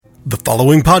The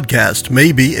following podcast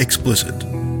may be explicit.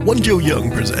 One Joe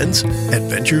Young presents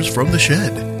Adventures from the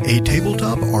Shed, a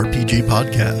tabletop RPG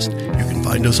podcast. You can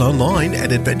find us online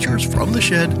at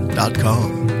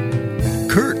adventuresfromtheshed.com.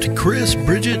 Kurt, Chris,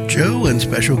 Bridget, Joe, and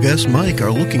special guest Mike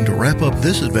are looking to wrap up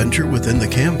this adventure within the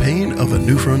campaign of A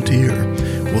New Frontier.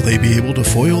 Will they be able to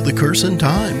foil the curse in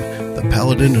time? The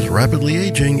paladin is rapidly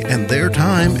aging, and their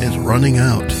time is running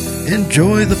out.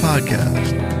 Enjoy the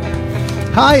podcast.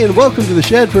 Hi, and welcome to The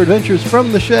Shed for Adventures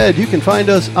from the Shed. You can find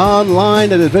us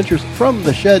online at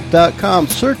adventuresfromtheshed.com.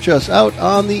 Search us out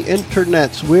on the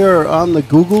internets. We're on the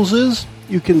Googleses.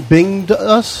 You can Bing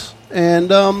us. And,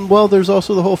 there's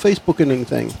also the whole Facebooking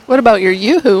thing. What about your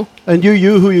Yoo-Hoo? And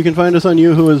Yoo-Hoo, you can find us on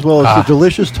Yoo-Hoo as well as a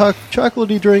delicious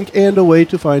chocolatey drink and a way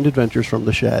to find Adventures from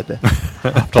the Shed.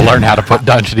 To learn how to put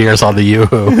Dungeoneers on the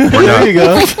Yoo-Hoo. There you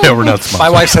go. Yeah, we're not smart. My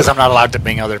wife says I'm not allowed to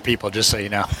Bing other people, just so you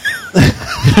know. You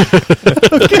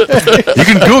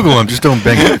can Google them, just don't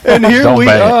Bing it. And here Don't we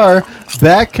bang it. are,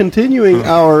 back continuing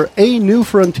our A New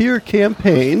Frontier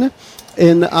campaign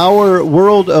in our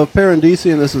world of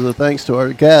Paradisi, and this is a thanks to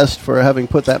our guest for having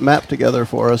put that map together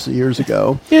for us years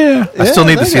ago. Yeah. I still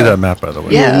need to see guy. that map, by the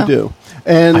way. Yeah. You do.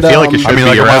 And, I feel like it should be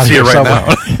I around see here it right somewhere.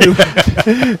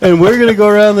 now. and we're going to go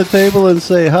around the table and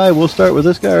say hi. We'll start with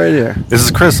this guy right here. This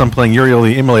is Chris. I'm playing Uriel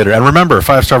the Emulator. And remember,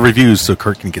 5-star reviews so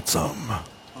Kurt can get some.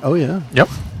 Oh, yeah. Yep.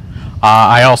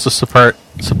 I also support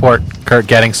Kurt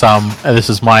getting some. This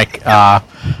is Mike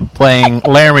playing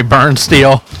Laramie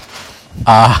Burnsteel.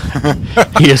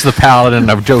 He is the paladin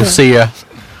of Josiah.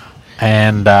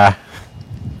 And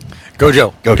Go,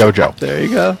 Joe. go Joe. There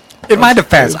you go. In my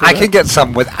defense, I can get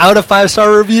some without a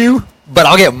 5-star review, but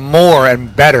I'll get more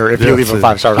and better if you Yeah, leave a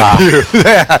that's 5-star review.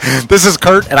 Yeah. This is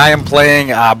Kurt, and I am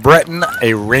playing Breton,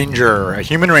 a ranger, a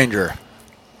human ranger.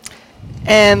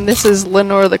 And this is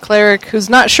Lenore the cleric, who's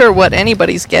not sure what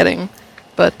anybody's getting,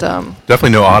 but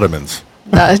Definitely no Ottomans.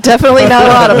 definitely not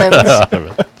Ottomans. I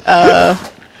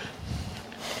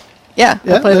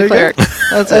play there the you cleric. go.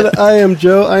 That's And it. I am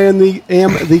Joe. I am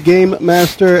the game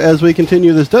master as we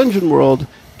continue this Dungeon World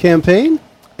campaign,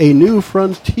 A New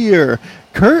Frontier.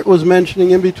 Kurt was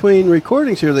mentioning in between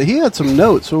recordings here that he had some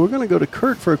notes, so we're going to go to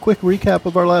Kurt for a quick recap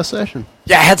of our last session.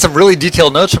 Yeah, I had some really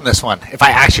detailed notes from this one. If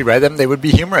I actually read them, they would be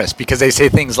humorous, because they say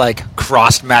things like,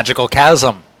 crossed magical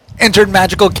chasm, entered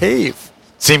magical cave,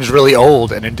 seems really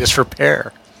old and in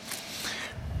disrepair.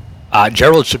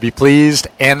 Gerald should be pleased,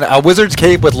 and a wizard's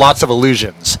cave with lots of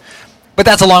illusions. But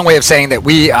that's a long way of saying that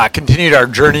we continued our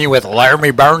journey with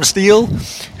Laramie Burnsteel,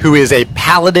 who is a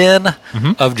paladin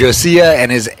of Josiah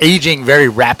and is aging very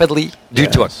rapidly due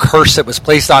to a curse that was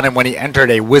placed on him when he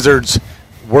entered a wizard's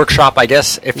workshop, I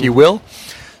guess, if you will.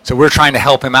 So we're trying to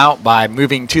help him out by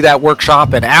moving to that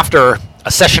workshop, and after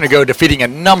a session ago defeating a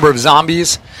number of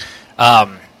zombies,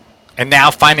 and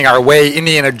now finding our way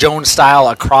Indiana Jones style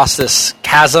across this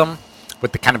chasm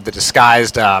with the kind of the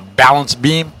disguised balance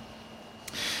beam.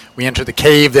 We entered the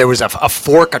cave. There was a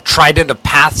fork, a trident of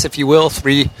paths, if you will,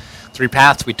 three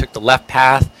paths. We took the left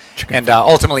path and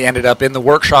ultimately ended up in the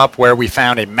workshop where we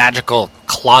found a magical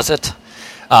closet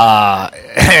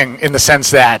in the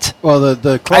sense that... Well,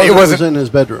 the closet was in his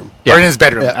bedroom. Or in his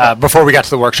bedroom Yeah. before we got to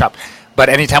the workshop. But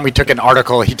anytime we took an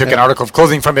article, he took an article of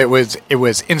clothing from it, it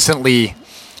was instantly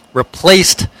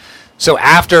replaced. So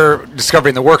after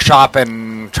discovering the workshop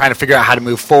and trying to figure out how to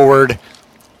move forward,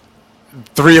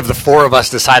 3 of the 4 of us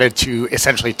decided to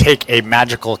essentially take a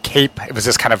magical cape. It was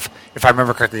this kind of, if I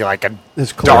remember correctly, like a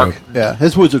His cloak. dark...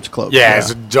 His wizard's cloak. Yeah, it's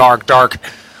a dark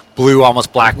blue,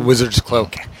 almost black wizard's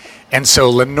cloak. And so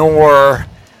Lenore,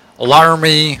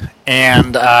 Laramie,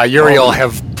 and Uriel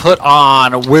have put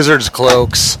on wizard's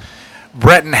cloaks.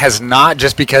 Breton has not,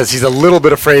 just because he's a little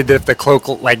bit afraid that if the cloak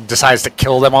decides to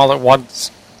kill them all at once,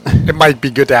 it might be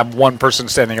good to have one person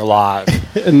standing alive.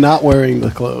 And not wearing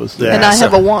the clothes. Yeah. And I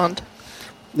have a wand.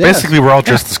 Yeah. Basically, we're all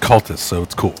dressed as cultists, so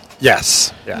it's cool.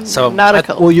 Yes. Yeah. So Not a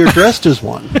cult. Well, you're dressed as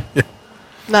one.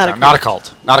 Not a not a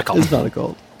cult. Not a cult. It's not a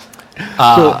cult.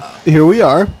 So here we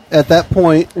are at that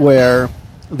point where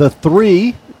the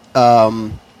 3,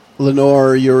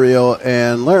 Lenore, Uriel,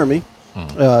 and Laramie,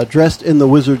 dressed in the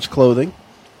wizard's clothing,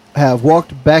 have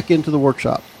walked back into the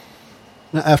workshop.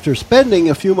 Now, after spending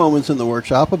a few moments in the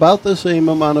workshop, about the same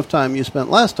amount of time you spent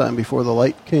last time before the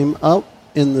light came out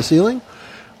in the ceiling,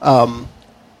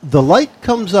 the light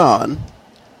comes on,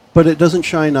 but it doesn't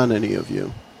shine on any of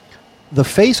you. The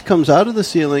face comes out of the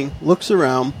ceiling, looks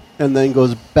around, and then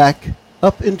goes back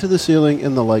up into the ceiling,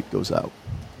 and the light goes out.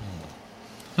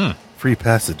 Free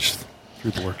passage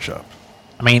through the workshop.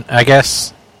 I mean, I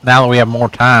guess now that we have more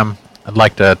time, I'd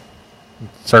like to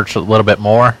search a little bit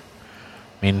more. I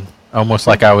mean, almost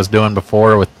like I was doing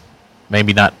before with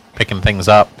maybe not picking things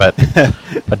up, but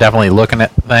definitely looking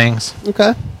at things.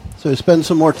 Okay. So spend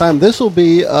some more time. This will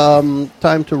be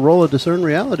time to roll a discern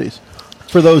realities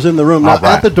for those in the room. Now, All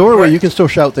right. at the doorway, you can still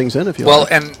shout things in if you Well,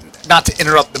 want. and not to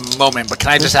interrupt the moment, but can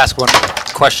I just ask one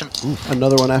question?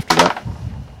 Another one after that?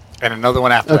 And another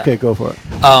one after Okay, go for it.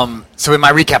 that. So in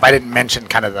my recap, I didn't mention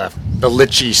kind of the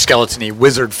lichy, skeleton-y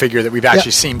wizard figure that we've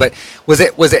actually seen, but was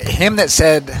it him that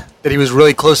said that he was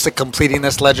really close to completing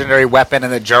this legendary weapon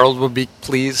and that Gerald would be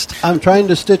pleased? I'm trying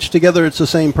to stitch together it's the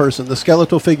same person. The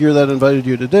skeletal figure that invited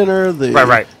you to dinner,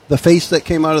 Right. the face that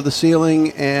came out of the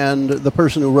ceiling, and the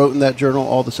person who wrote in that journal,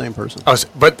 all the same person. Oh,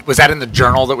 but was that in the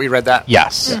journal that we read that?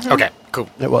 Yes. Okay, cool.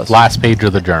 It was. Last page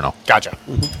of the journal. Gotcha.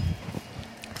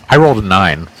 I rolled a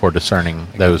 9 for discerning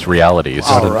those realities.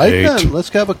 All right, eight. then. Let's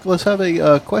have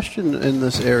a question in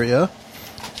this area.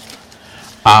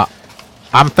 I'm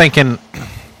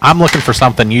looking for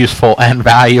something useful and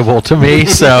valuable to me,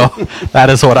 so that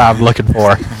is what I'm looking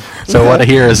for. So what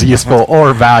here is useful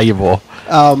or valuable?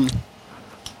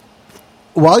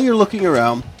 While you're looking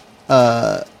around,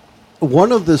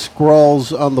 one of the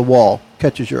scrawls on the wall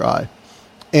catches your eye.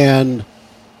 And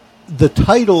the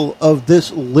title of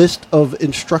this list of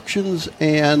instructions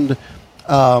and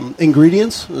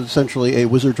ingredients, essentially a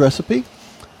wizard's recipe,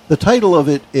 the title of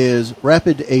it is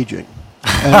Rapid Aging.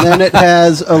 And then it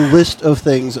has a list of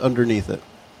things underneath it.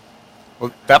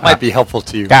 Well, that might be helpful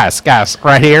to you. Guys,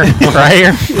 right here,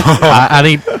 I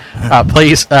need,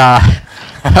 please, Lenore,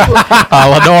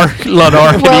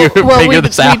 can you figure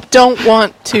this we out? don't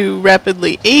want to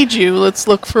rapidly age you. Let's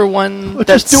look for one Well,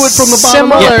 that's just do it from the bottom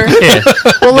similar. Yeah.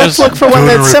 Well, let's look for one do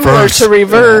it in that's similar reverse. to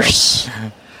reverse.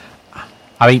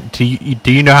 I mean, do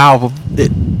you know how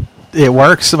it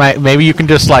works? Maybe you can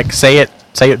just like say it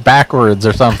backwards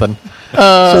or something.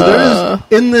 So there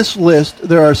is, in this list,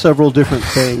 there are several different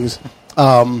things.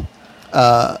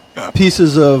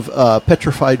 Pieces of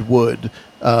petrified wood,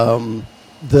 an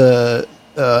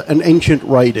ancient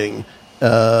writing.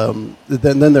 Then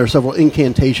there are several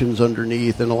incantations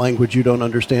underneath in a language you don't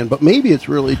understand. But maybe it's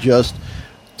really just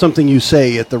something you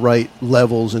say at the right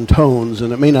levels and tones,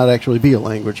 and it may not actually be a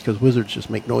language because wizards just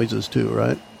make noises too,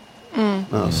 right?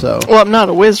 So Well, I'm not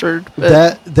a wizard,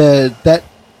 but that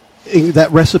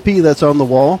recipe that's on the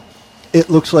wall, it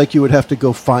looks like you would have to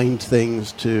go find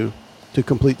things to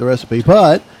complete the recipe,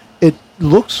 but it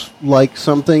looks like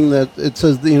something that it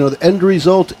says, the end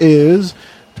result is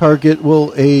target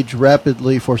will age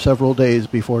rapidly for several days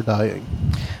before dying.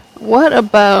 what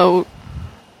about...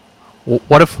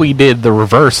 What if we did the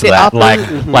reverse of The that?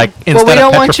 opposite? Like we instead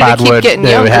don't of want you to petrified keep wood, getting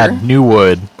we younger. had new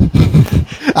wood.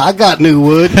 I got new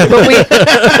wood. But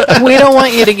we don't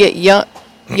want you to get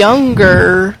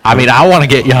younger. I mean, I want to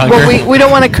get younger. Well, we don't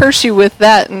want to curse you with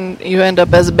that and you end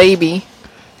up as a baby.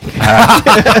 just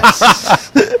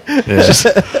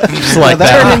like Turn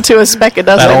that, into a speck of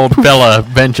dust. that old fella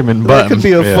Benjamin That Button. could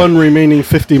be a fun remaining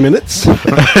 50 minutes. Are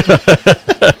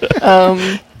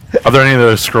there any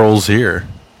other scrolls here?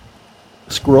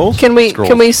 Scrolls? Can we Scrolls,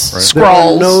 can we right. There are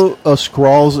scrolls? no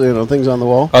scrolls, things on the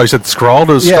wall. Oh, you said scrawled?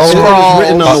 Or Yeah, scrawled? Scroll. it's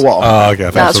written on the wall. Oh, okay. I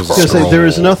Not thought it was scroll. I was gonna say, there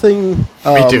is nothing.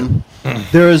 Me too.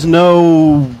 There is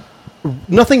nothing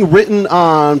written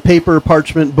on paper,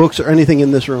 parchment, books, or anything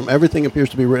in this room. Everything appears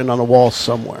to be written on a wall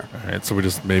somewhere. All right, so we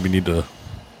just maybe need to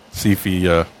see if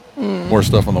more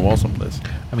stuff on the wall someplace.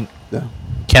 I mean, Yeah.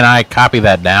 can I copy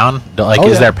that down? Oh,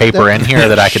 Is yeah. there paper Yeah. in here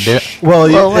that I could do? Well,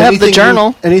 Well, we have the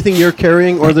journal. Anything you're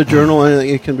carrying, or the journal, anything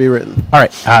it can be written. All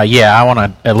right. Yeah, I want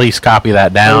to at least copy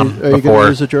that down Are you going to before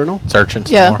use the journal? searching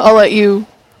some Yeah, more. I'll let you.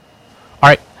 All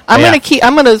right. I'm Yeah.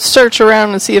 gonna search around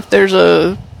and see if there's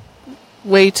a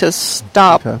way to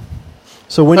stop. Okay.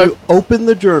 So when you open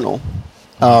the journal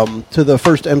to the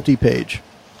first empty page,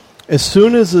 as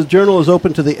soon as the journal is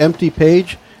open to the empty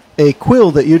page, a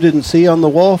quill that you didn't see on the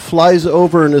wall flies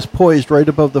over and is poised right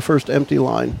above the first empty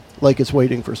line, like it's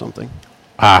waiting for something.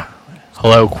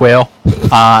 Hello, Quill.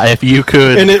 If you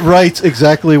could And it writes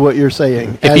exactly what you're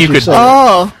saying. If as you could- say it.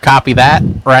 Oh, copy that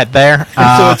right there.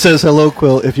 So it says, "Hello,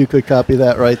 Quill." If you could copy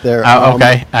that right there.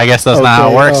 Okay. I guess that's not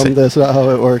how it works. That's not how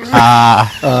it works.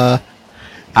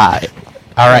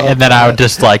 All right, and then I would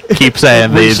just like keep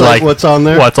saying these, Recite like what's on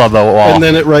there? what's on the wall. And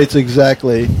then it writes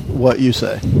exactly what you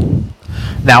say.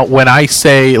 Now, when I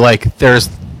say like there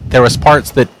was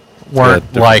parts that weren't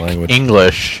different like language.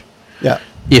 English. Yeah.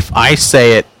 If I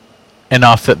say it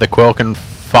enough that the quill can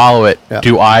follow it, Yeah.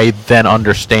 do I then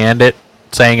understand it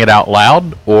saying it out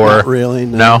loud, or Not really,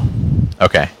 no.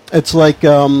 Okay. It's like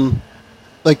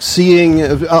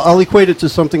seeing. I'll equate it to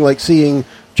something like seeing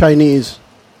Chinese,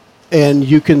 and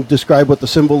you can describe what the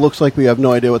symbol looks like, but you have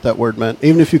no idea what that word meant.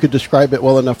 Even if you could describe it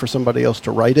well enough for somebody else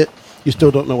to write it, You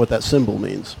still don't know what that symbol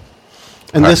means.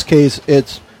 In Right. this case,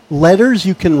 it's letters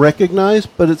you can recognize,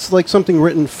 but it's like something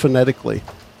written phonetically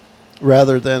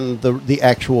rather than the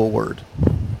actual word.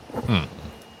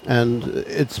 And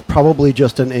it's probably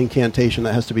just an incantation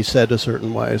that has to be said a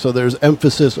certain way. So there's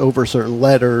emphasis over certain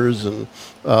letters and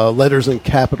letters in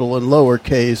capital and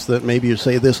lowercase that maybe you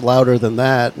say this louder than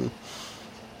that. And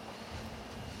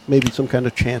maybe some kind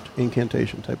of chant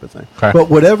incantation type of thing. Okay. But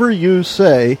whatever you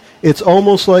say, it's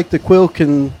almost like the quill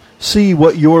can see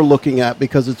what you're looking at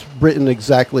because it's written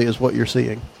exactly as what you're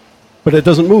seeing. But it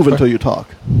doesn't move until you talk.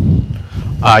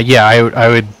 Yeah, I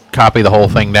would copy the whole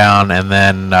thing down and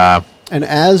then... And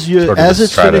as Sort of as just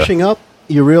it's try to- finishing up,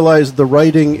 you realize the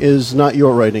writing is not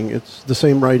your writing. It's the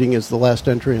same writing as the last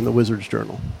entry in the Wizard's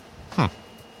Journal.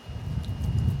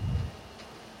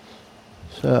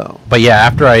 So, But yeah,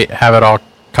 after I have it all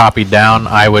copied down,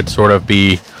 I would sort of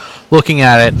be looking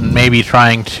at it and maybe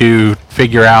trying to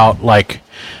figure out, like,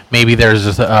 maybe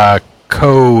there's a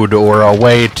code or a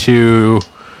way to,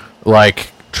 like,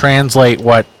 translate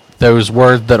what those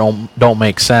words that don't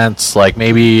make sense. Like,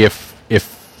 maybe if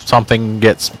something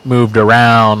gets moved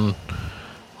around,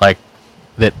 like,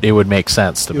 that it would make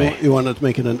sense to me. you want to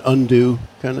make it an undo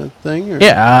kind of thing? Or?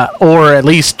 Yeah, or at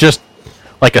least just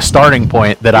like a starting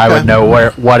point that I Okay. would know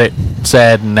what it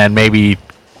said, and then maybe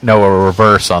know a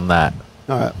reverse on that.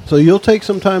 All right. So you'll take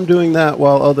some time doing that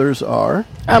while others are.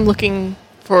 I'm looking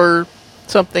for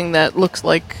something that looks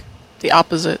like the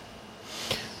opposite.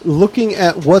 Looking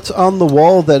at what's on the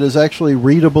wall that is actually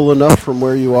readable enough from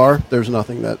where you are, there's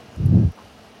nothing that...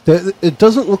 It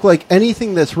doesn't look like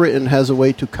anything that's written has a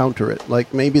way to counter it.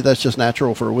 Like, maybe that's just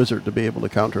natural for a wizard to be able to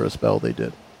counter a spell they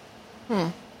did.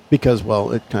 Because,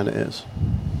 well, it kind of is.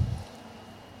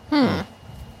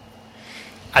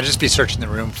 I'd just be searching the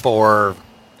room for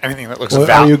anything that looks Well, are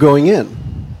valid. you going in?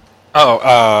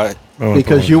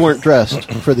 Because you weren't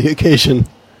dressed for the occasion.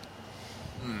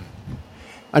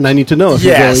 And I need to know if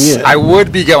yes, you're going in. I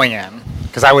would be going in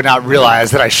because I would not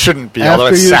realize that I shouldn't be. although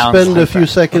After it you sounds spend like a few that.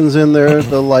 seconds in there,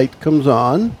 the light comes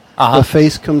on. The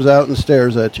face comes out and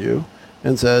stares at you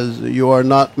and says, "You are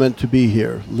not meant to be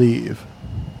here. Leave."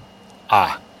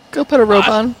 Go put a robe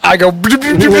on. I go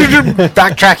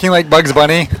backtracking like Bugs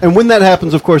Bunny. And when that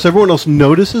happens, of course, everyone else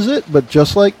notices it, but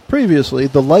just like previously,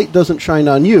 the light doesn't shine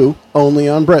on you, only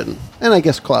on Breton. And I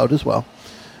guess Cloud as well.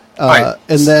 Right.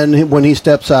 And then when he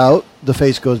steps out, the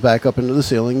face goes back up into the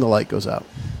ceiling, the light goes out.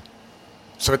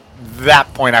 So at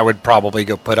that point, I would probably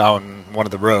go put on one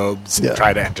of the robes Yeah. and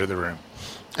try to enter the room.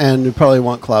 And you probably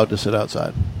want Cloud to sit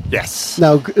outside. Yes.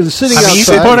 Now, sitting I mean, you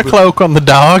outside... could put a cloak on the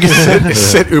dog.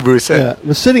 Sit, Ubu, sit. Yeah,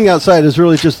 the sitting outside is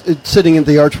really just it's sitting in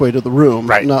the archway to the room,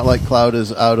 Right. not like Cloud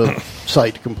is out of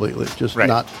sight completely, just Right.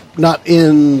 not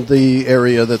in the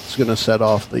area that's going to set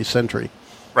off the sentry.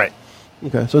 Right.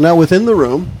 Okay, so now within the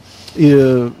room,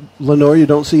 Lenore, you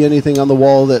don't see anything on the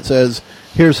wall that says,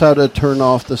 here's how to turn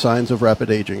off the signs of rapid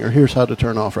aging, or here's how to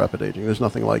turn off rapid aging. There's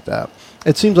nothing like that.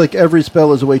 It seems like every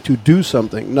spell is a way to do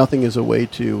something. Nothing is a way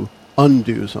to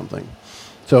undo something.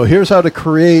 So here's how to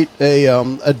create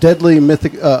a deadly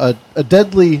a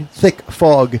deadly thick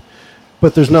fog,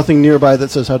 but there's nothing nearby that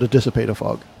says how to dissipate a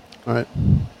fog. All right.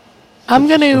 I'm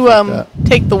going Stuff like to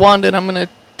take the wand and I'm going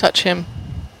to touch him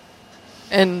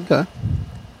and Okay.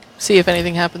 see if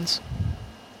anything happens.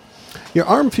 Your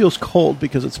arm feels cold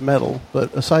because it's metal,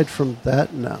 but aside from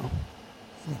that, no.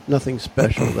 Nothing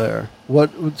special there.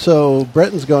 So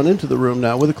Breton's gone into the room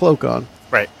now with a cloak on.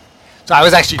 Right. So I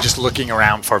was actually just looking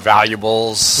around for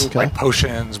valuables, Okay. like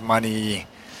potions, money,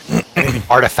 any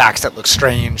artifacts that look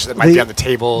strange that might be on the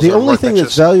tables. The or only thing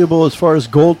that's workbenches. valuable as far as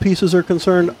gold pieces are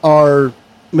concerned are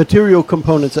material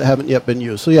components that haven't yet been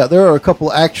used. So yeah, there are a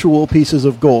couple actual pieces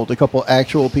of gold, a couple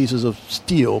actual pieces of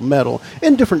steel, metal,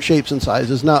 in different shapes and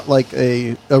sizes, not like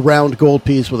a round gold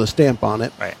piece with a stamp on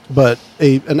it, Right. but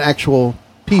an actual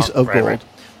piece of Right, gold. right.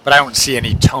 But I don't see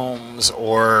any tomes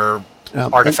or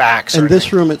artifacts. In or this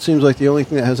anything. room, it seems like the only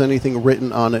thing that has anything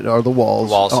written on it are the walls.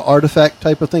 Walls. Artifact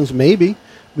type of things, maybe.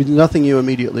 With nothing you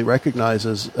immediately recognize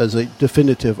as a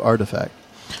definitive artifact.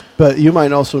 But you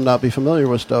might also not be familiar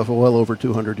with stuff well over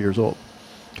 200 years old.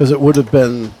 Because it would have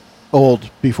been old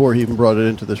before he even brought it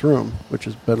into this room, which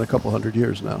has been a couple hundred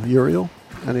years now. Uriel,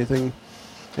 anything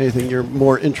you're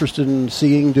more interested in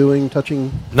seeing, doing,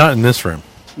 touching? Not in this room.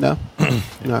 No? All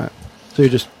right. So you're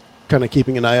just kind of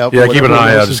keeping an eye out for Yeah, what keep an everyone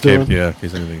eye else out is in case, doing? in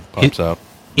case anything pops out.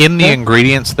 In the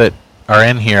ingredients that are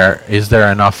in here, is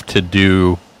there enough to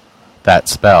do that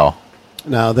spell?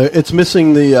 Now, it's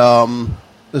missing the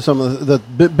some of the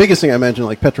biggest thing I mentioned,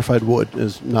 like petrified wood,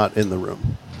 is not in the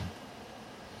room.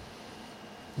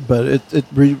 But it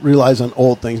relies on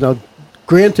old things. Now,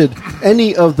 Granted,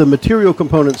 any of the material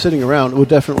components sitting around would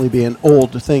definitely be an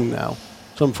old thing now.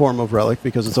 Some form of relic,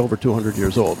 because it's over 200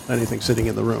 years old, anything sitting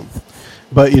in the room.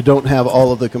 But you don't have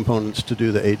all of the components to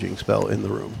do the aging spell in the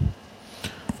room.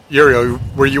 Uriel,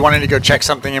 were you wanting to go check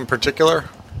something in particular?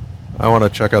 I want to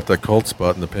check out that cold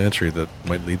spot in the pantry that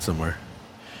might lead somewhere.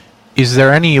 Is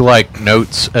there any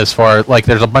notes as far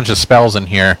there's a bunch of spells in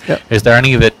here? Yep. Is there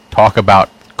any that talk about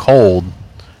cold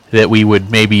that we would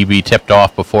maybe be tipped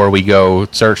off before we go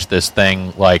search this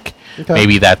thing?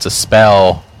 Maybe that's a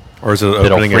spell, or is it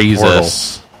that'll opening freeze a portal?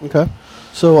 us? Okay.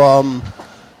 So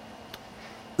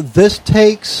this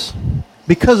takes,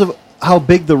 because of how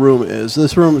big the room is,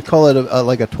 this room, call it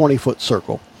like a 20-foot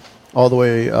circle, all the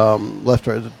way left,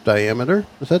 right, diameter.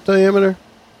 Is that diameter?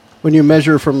 When you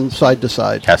measure from side to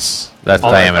side. Yes, that's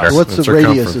diameter. What's the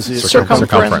radius? Is it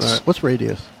Circumference. All right, what's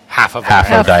radius? Half of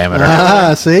diameter.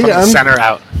 Ah, see, From the center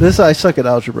out. I suck at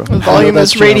algebra. Volume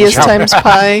is radius times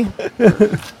pi.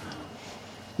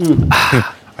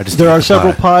 There are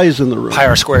several pies in the room. Pi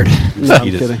r squared. No, I'm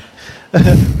kidding.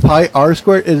 Pi r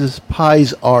squared. It is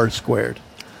pies r squared.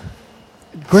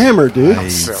 Grammar,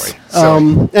 dude. Silly.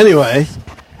 Anyway,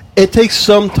 it takes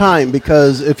some time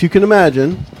because if you can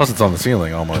imagine, Plus, it's on the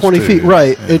ceiling almost. 20 too. feet,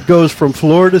 right? Yeah. It goes from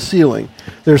floor to ceiling.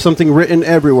 There's something written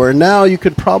everywhere. Now you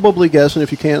could probably guess, and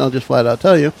if you can't, I'll just flat out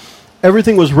tell you,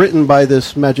 everything was written by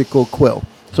this magical quill.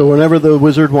 So whenever the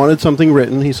wizard wanted something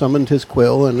written, he summoned his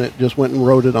quill, and it just went and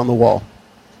wrote it on the wall.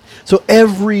 So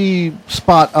every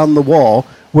spot on the wall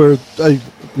where a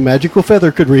magical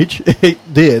feather could reach, it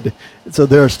did. So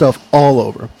there's stuff all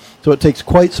over. So it takes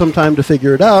quite some time to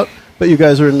figure it out, but you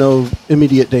guys are in no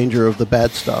immediate danger of the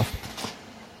bad stuff.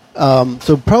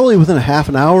 So probably within a half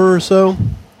an hour or so,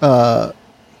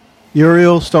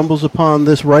 Uriel stumbles upon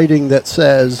this writing that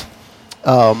says,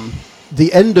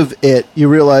 the end of it, you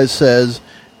realize, says,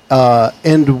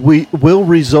 and we will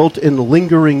result in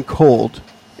lingering cold.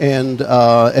 And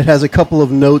it has a couple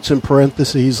of notes in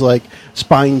parentheses like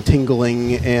spine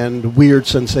tingling and weird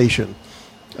sensation.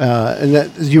 And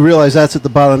that, you realize that's at the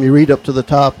bottom. You read up to the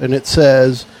top, and it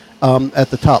says at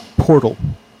the top, portal,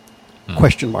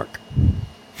 question mark.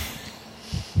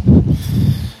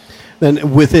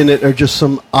 Then within it are just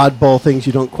some oddball things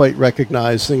you don't quite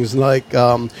recognize. Things like,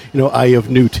 Eye of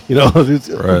Newt.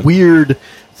 Right. Weird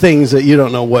things that you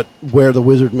don't know where the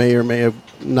wizard may or may have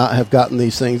not have gotten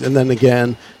these things. And then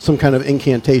again, some kind of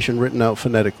incantation written out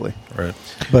phonetically. Right.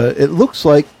 But it looks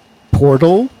like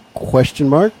portal, question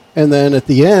mark. And then at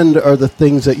the end are the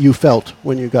things that you felt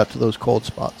when you got to those cold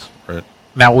spots. Right.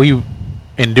 Now we,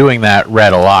 in doing that,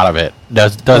 read a lot of it.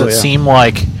 Does it seem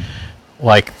like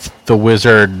the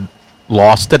wizard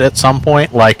lost it at some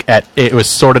point? It was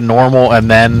sort of normal, and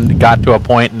then got to a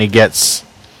point, and he gets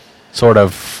sort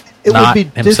of It not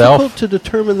would be himself. difficult to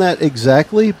determine that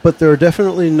exactly, but there are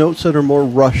definitely notes that are more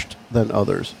rushed than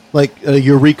others. Like a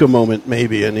eureka moment,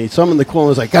 maybe, and he summoned the quill and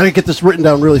was like, got to get this written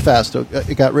down really fast. So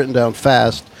it got written down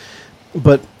fast.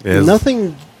 But Yes.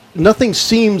 nothing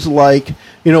seems like,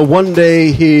 one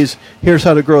day here's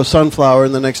how to grow a sunflower,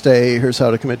 and the next day here's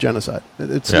how to commit genocide.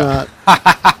 It's Yeah. not...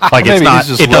 It's Maybe not.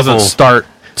 he's just It doesn't level- start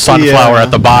sunflower Yeah.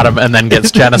 at the bottom and then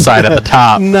gets genocide at the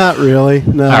top. Not really,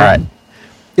 no. All right.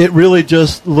 It really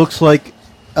just looks like...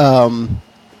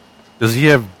 Does he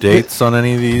have dates on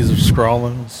any of these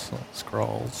scrawlings?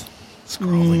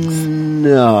 Scrawlings.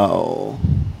 No.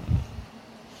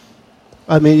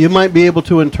 I mean, you might be able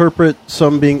to interpret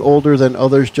some being older than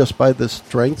others just by the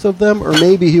strength of them, or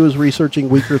maybe he was researching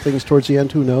weaker things towards the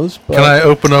end, who knows? But Can I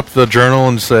open up the journal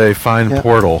and say, find Yeah.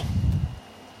 portal?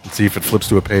 And see if it flips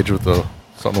to a page with the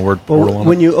word portal on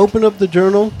when it? you open up the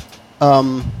journal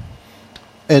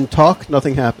and talk,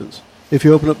 nothing happens. If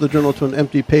you open up the journal to an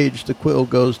empty page, the quill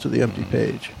goes to the empty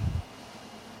page.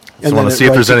 So And I then want to it see if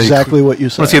writes there's any exactly what you I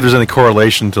said. want to see if there's any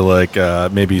correlation to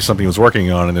maybe something he was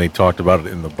working on, and they talked about it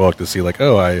in the book to see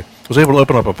I was able to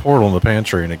open up a portal in the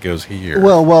pantry, and it goes here.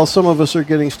 Well, while some of us are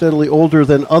getting steadily older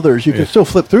than others, you can Yeah. still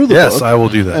flip through the book. yes, I will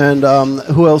do that. And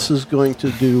who else is going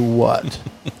to do what?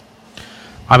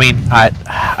 I mean,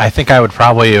 I think I would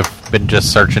probably have been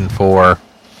just searching for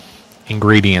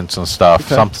ingredients and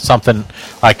stuff. Okay. Something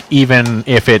like, even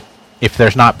if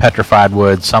there's not petrified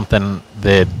wood, something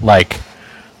that like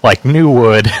new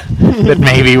wood that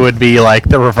maybe would be like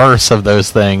the reverse of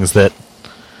those things that.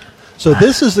 So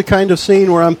this is the kind of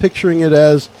scene where I'm picturing it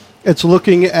as it's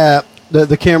looking at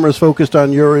the camera's focused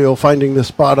on Uriel finding this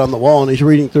spot on the wall, and he's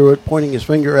reading through it, pointing his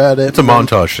finger at it. It's a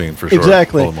montage scene for sure.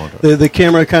 Exactly. Full of montage. The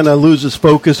camera kind of loses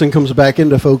focus and comes back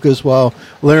into focus while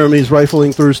Laramie's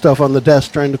rifling through stuff on the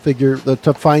desk trying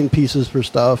to find pieces for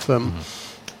stuff.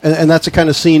 And that's the kind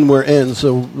of scene we're in.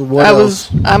 So what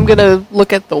else? I'm gonna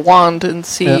look at the wand and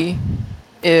see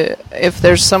if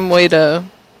there's some way to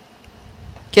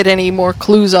get any more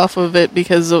clues off of it,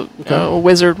 because a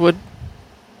wizard would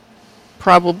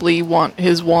probably want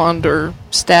his wand or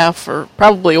staff, or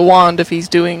probably a wand if he's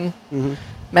doing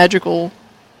magical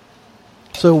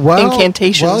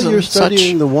incantations. While you're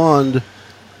studying the wand,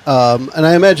 and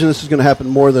I imagine this is going to happen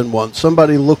more than once,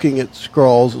 somebody looking at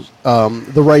scrolls,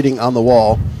 the writing on the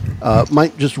wall,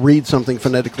 might just read something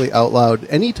phonetically out loud.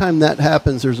 Anytime that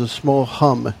happens, there's a small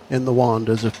hum in the wand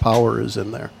as if power is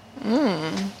in there.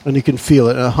 And you can feel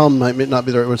it. A hum might not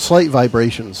be there, with slight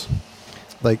vibrations.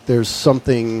 Like there's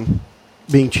something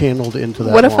being channeled into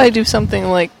that What if wand. I do something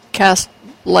like cast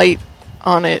light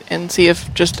on it and see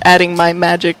if just adding my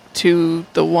magic to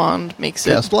the wand makes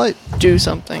Cast it light. do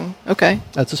something? Okay.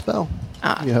 That's a spell.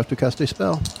 You have to cast a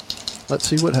spell. Let's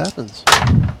see what happens.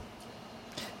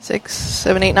 6,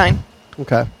 7, 8, 9.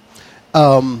 Okay.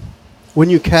 When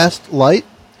you cast light,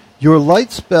 your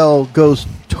light spell goes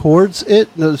towards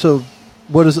it. No, so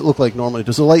what does it look like normally?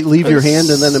 Does the light leave your hand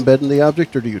and then embed in the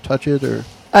object, or do you touch it? Or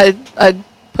I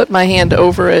put my hand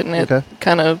over it and it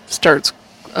kind of starts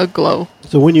a glow.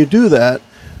 So when you do that,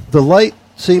 the light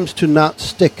seems to not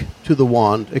stick to the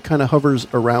wand. It kind of hovers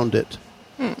around it,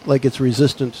 like it's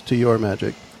resistant to your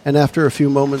magic. And after a few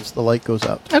moments, the light goes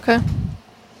out. Okay.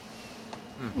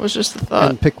 Was just a thought.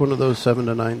 And pick one of those 7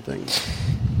 to 9 things.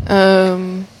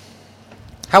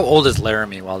 How old is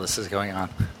Laramie while this is going on?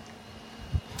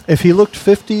 If he looked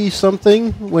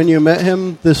 50-something when you met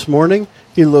him this morning,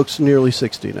 he looks nearly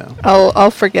 60 now.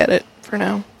 I'll forget it for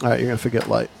now. All right, you're going to forget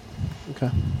light. Okay.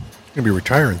 You're going to be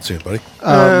retiring soon, buddy.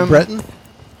 Breton,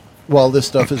 while this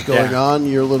stuff is going on,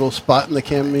 your little spot in the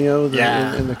cameo. In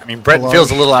the I mean, Breton collage.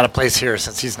 feels a little out of place here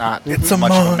since he's not It's a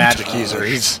much of a montage. magic user.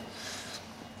 He's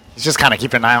just kind of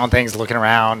keeping an eye on things, looking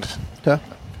around, Okay.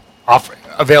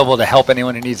 available to help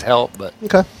anyone who needs help. But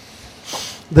Okay.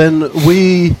 Then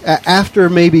we, after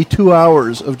maybe 2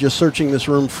 hours of just searching this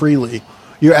room freely,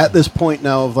 you're at this point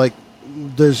now of like,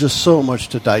 there's just so much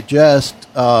to digest.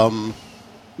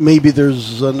 Maybe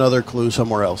there's another clue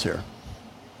somewhere else here.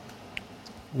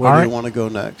 Where do you want to go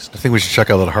next? I think we should check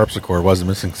out that harpsichord. Why is it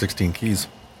missing 16 keys?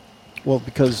 Well,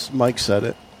 because Mike said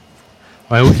it.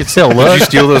 Well, we could still Did look. you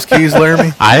steal those keys,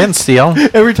 Laramie? I didn't steal.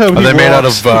 Every time Are he they made out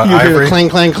walks, of, you hear ivory? clang,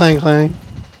 clang, clang, clang.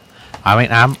 I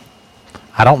mean,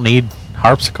 I don't need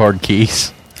harpsichord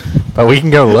keys, but we can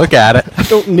go look at it. I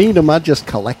don't need them. I just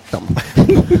collect them.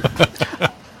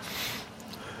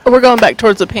 We're going back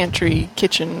towards the pantry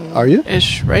kitchen. Are you?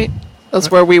 Ish, right? That's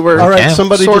where we were. All right, Yeah.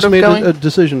 somebody Sort just of made going? a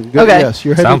decision. Good, Okay. Yes,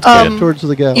 you're heading Sounds good. towards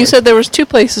the gallery. You said there was 2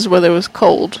 places where there was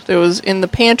cold. There was in the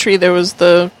pantry. There was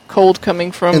the cold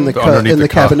coming from. in the Underneath in the the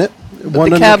cot. cabinet. One the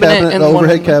under cabinet the cabinet, and the one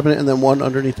overhead in the- cabinet, and then one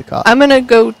underneath the cot. I'm gonna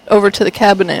go over to the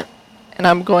cabinet, and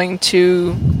I'm going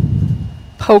to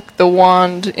poke the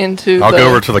wand into I'll the go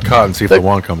over to the cot and see if the the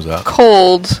wand comes out.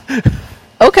 cold.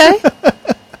 Okay.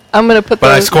 I'm gonna put.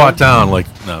 But I the- squat down like,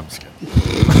 no, I'm just kidding.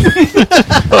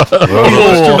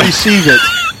 to receive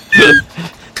it.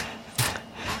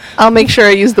 I'll make sure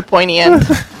I use the pointy end.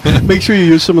 Make sure you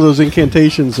use some of those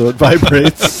incantations so it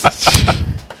vibrates.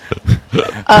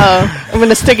 I'm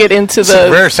gonna stick it into it's a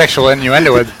the rare sexual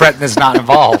innuendo where Breton is not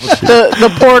involved.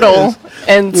 the portal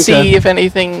and see Okay. if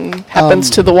anything happens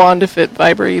to the wand, if it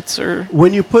vibrates or.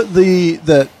 When you put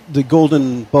the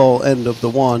golden ball end of the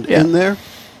wand Yeah. in there,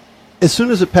 as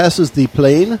soon as it passes the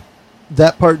plane,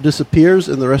 that part disappears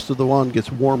and the rest of the wand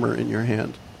gets warmer in your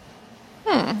hand.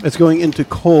 It's going into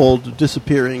cold,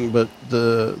 disappearing, but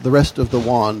the rest of the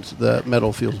wand, the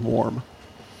metal feels warm.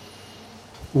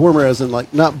 Warmer as in,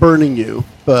 like, not burning you,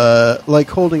 but like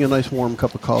holding a nice warm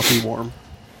cup of coffee warm.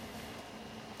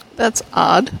 That's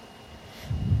odd.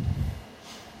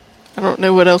 I don't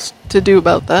know what else to do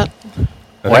about that.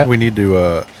 I What? think we need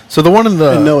to. So the one in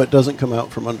the And no, it doesn't come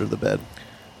out from under the bed.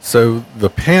 so the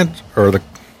pant or the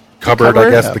cupboard, I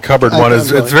cupboard? guess Yeah. the cupboard I one don't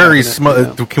is know, it's very cabinet, small.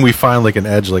 yeah. Can we find like an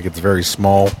edge, like it's very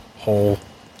small hole?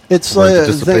 It's Where's the like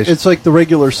dissipation? it's like the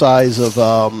regular size of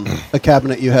a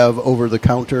cabinet you have over the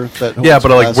counter. That holds Yeah,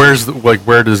 but like glass.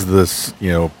 where does this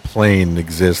plane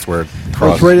exist where it Oh,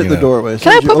 crosses? it's right at the doorway. As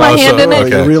Can soon I as you put my open the hand in door, it?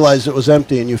 You Okay. realize it was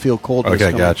empty and you feel coldness. Okay,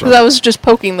 coming gotcha. from Because it. I was just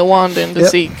poking the wand in to Yep.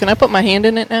 see. Can I put my hand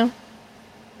in it now?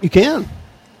 You can.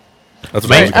 That's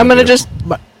what Right. I was I'm gonna do. just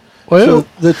So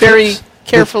the very tips-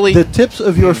 carefully. the tips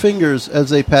of your fingers as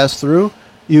they pass through,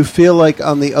 you feel like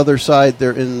on the other side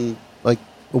they're in like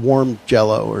a warm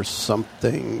jello or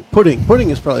something. Pudding. Pudding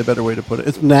is probably a better way to put it.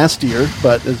 It's nastier,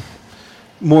 but it's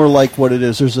more like what it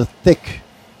is. There's a thick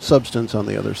substance on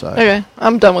the other side. Okay,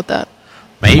 I'm done with that.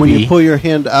 Maybe. When you pull your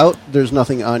hand out, there's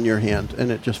nothing on your hand,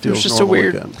 and it just feels It's just a normal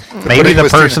weird- again. Maybe the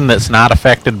was person that's not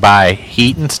affected by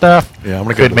heat and stuff Yeah, I'm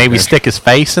gonna go could to the maybe bench. stick his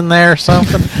face in there or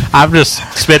something. I'm just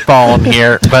spitballing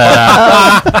here,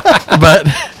 but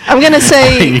I'm going to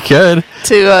say you could.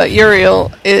 to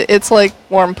Uriel, it's like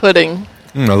warm pudding.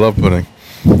 I love pudding.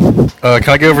 Can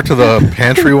I go over to the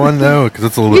pantry one though? Because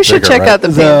it's a little You bit should bigger, check right? out the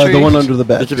pantry. The one under the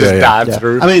bed. You can just Yeah, yeah. dive Yeah.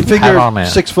 through. I mean, figure on that.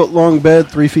 6 foot long bed,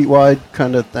 3 feet wide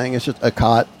kind of thing. It's just a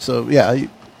cot. So yeah,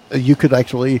 you could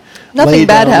actually Nothing lay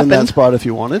bad down in that happened. spot if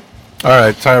you wanted. All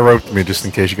right, tie a rope to me just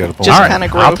in case you got to pull. Just me. All right,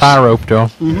 kinda I'll gross. tie a rope to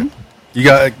him. You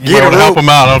got. You Get a want to help rope. him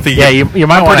out? I don't think. Yeah, you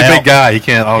might I'm a want pretty to big guy. He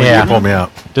can't. I don't think he Yeah. can pull me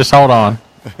out. Just hold on.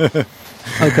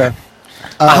 Okay.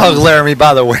 I hug Laramie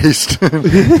by the waist. Give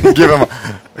him a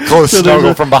close So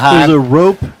snuggle from there's behind. a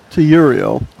rope to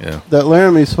Uriel Yeah. that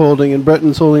Laramie's holding, and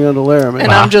Bretton's holding onto Laramie.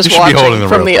 And I'm You just should be holding watching the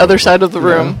from rope, the other side of the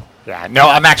room. Yeah, no,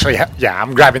 I'm actually,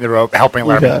 I'm grabbing the rope, helping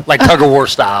Laramie, Okay. like tug of war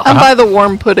style. I'm by the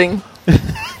warm pudding.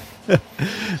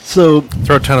 So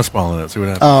Throw a tennis ball in it. See what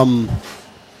happens.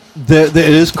 it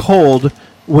is cold.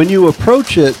 When you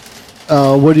approach it,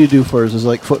 what do you do first? Is it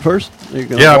like foot first? Are you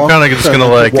gonna Yeah, I'm walk? kind of just Try gonna to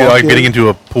like walk in? getting into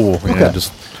a pool. Yeah, Okay.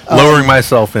 just lowering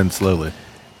myself in slowly.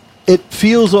 It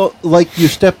feels like you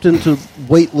stepped into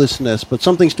weightlessness, but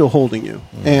something's still holding you,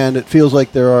 and it feels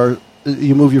like there are.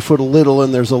 You move your foot a little,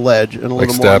 and there's a ledge, and a Like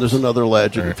little more, steps? and there's another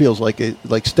ledge, and Right. it feels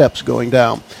like steps going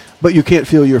down, but you can't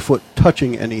feel your foot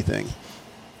touching anything.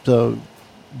 So,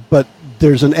 but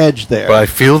there's an edge there. But I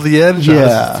feel the edge. Oh,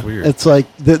 Yeah, it's weird. it's like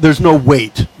there's no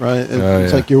weight, right? It's yeah.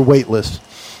 like you're weightless.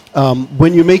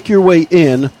 When you make your way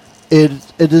in, it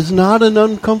is not an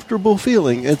uncomfortable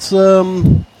feeling. It's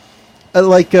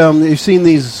like you've seen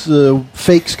these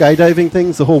fake skydiving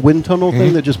things, the whole wind tunnel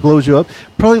thing that just blows you up.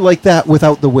 Probably like that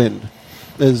without the wind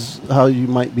is how you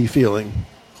might be feeling.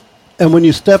 And when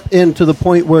you step in to the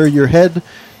point where your head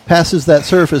passes that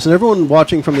surface, and everyone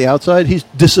watching from the outside, he's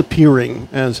disappearing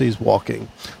as he's walking,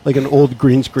 like an old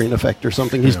green screen effect or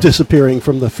something. He's disappearing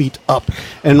from the feet up,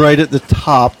 and right at the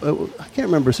top, I can't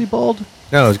remember. Is he bald?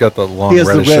 No, he's got the long He has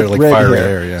the reddish hair, like red fiery hair.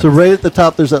 hair. Yeah. So right at the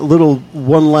top, there's that little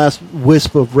one last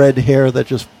wisp of red hair that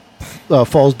just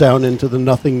falls down into the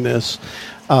nothingness,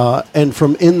 and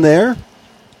from in there,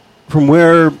 from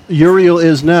where Uriel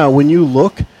is now, when you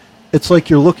look, it's like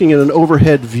you're looking at an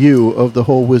overhead view of the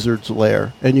whole wizard's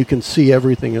lair, and you can see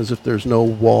everything as if there's no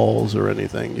walls or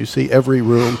anything. You see every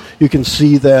room. You can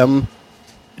see them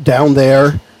down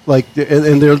there, like,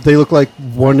 and they look like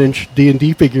 1-inch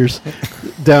D&D figures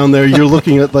down there. You're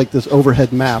looking at like this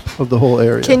overhead map of the whole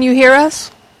area. Can you hear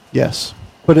us? Yes,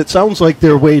 but it sounds like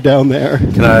they're way down there.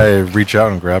 Can I reach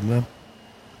out and grab them?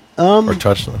 Or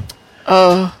touch them?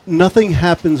 Nothing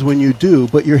happens when you do,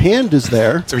 but your hand is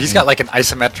there. So he's got like an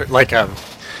isometric, like a,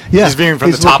 Yeah, he's viewing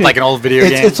from the he's top looking- like an old video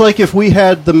game. It's like if we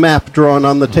had the map drawn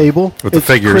on the table. With the it's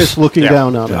figures. Chris looking Yeah.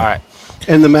 down on it. All right.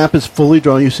 And the map is fully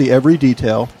drawn. You see every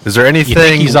detail. Is there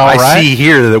anything he's all I right? see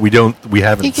here that we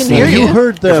haven't He can seen? hear You you.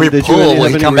 heard them. If we Did pull, you will have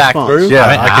he any come back response? through? Yeah,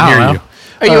 I mean, I I can hear don't you. know.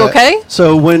 Are you Uh, okay?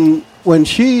 So when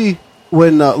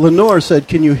Lenore said,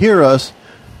 "Can you hear us?"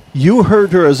 You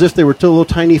heard her as if they were two little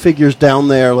tiny figures down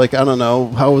there, like, I don't know,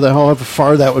 however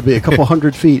far that would be, a couple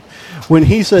hundred feet. When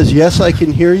he says, "Yes, I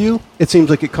can hear you," it seems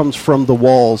like it comes from the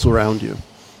walls around you.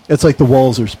 It's like the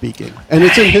walls are speaking. And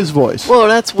it's in his voice. Whoa,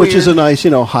 that's weird. Which is a nice,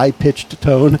 high-pitched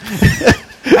tone.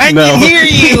 I No. can hear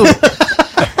you.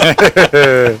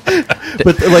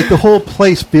 But like the whole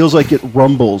place feels like it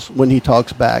rumbles when he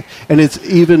talks back, and it's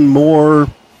even more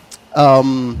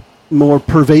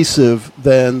pervasive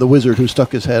than the wizard who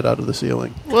stuck his head out of the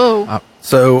ceiling. Whoa.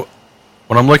 So,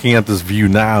 when I'm looking at this view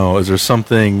now, is there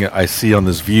something I see on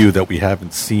this view that we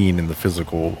haven't seen in the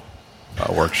physical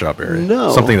workshop area?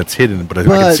 No. Something that's hidden, but I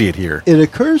can see it here. It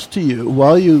occurs to you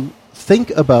while you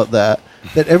think about that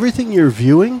everything you're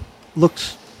viewing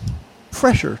looks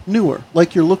fresher, newer,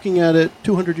 like you're looking at it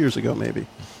 200 years ago, maybe,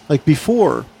 like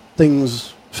before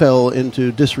things fell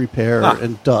into disrepair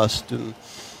and dust, and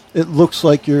it looks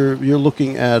like you're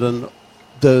looking at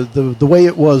the way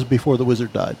it was before the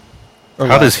wizard died. Or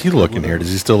How does last, he or look in whatever. here?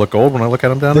 Does he still look old when I look at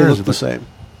him down They there? look the same.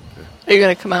 Are you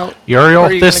going to come out? Uriel, Or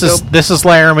are you this gonna is go- this is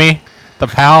Laramie, the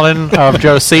paladin of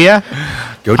Josiah.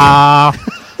 Go, Jim.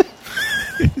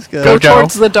 He's got- Go Joe.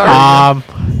 towards the dark.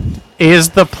 Is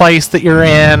the place that you're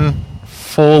in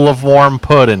full of warm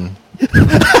pudding?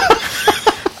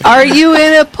 Are you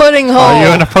in a pudding hole? Are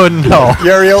you in a pudding hole?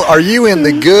 Uriel, are you in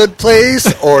the good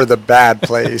place or the bad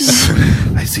place?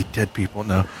 I see dead people.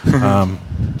 No.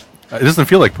 It doesn't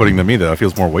feel like pudding to me, though. It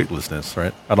feels more weightlessness,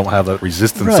 right? I don't have that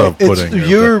resistance Right. of pudding.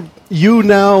 You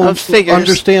now Of figures.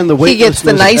 understand the He weightlessness. gets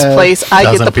the nice as- place. I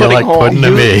get Doesn't the feel pudding like hole. pudding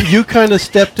to me. You kind of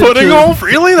stepped Pudding into hole?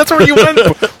 Really? That's where you went?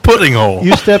 Pudding hole.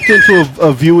 You stepped into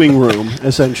a viewing room,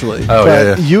 essentially. Oh,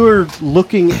 but yeah. you're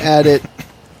looking at it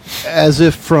as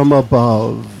if from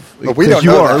above. But we because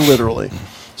don't you know are, that. literally.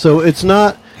 So it's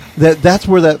not that's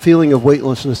where that feeling of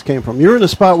weightlessness came from. You're in a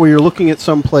spot where you're looking at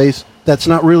some place that's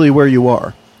not really where you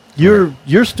are. You're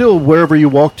still wherever you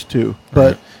walked to,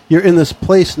 but you're in this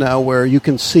place now where you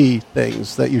can see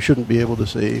things that you shouldn't be able to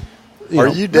see. Are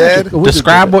you dead? magic. A wizard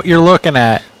Describe did it. what you're looking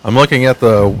at. I'm looking at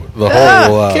the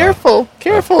whole.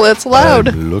 Careful, that's loud.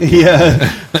 I'm looking,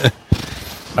 Yeah.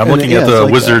 I'm And looking yeah, at it's the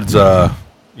like wizard's,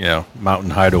 mountain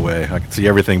hideaway. I can see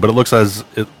everything, but it looks as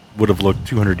it would have looked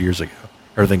 200 years ago.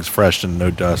 Everything's fresh and no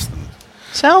dust. And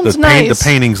Sounds the nice. the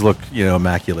paintings look,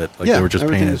 immaculate, like yeah, they were just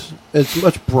painted. everything's- It's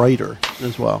much brighter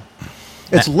as well.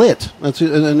 It's lit. That's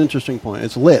an interesting point.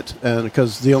 It's lit, and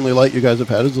because the only light you guys have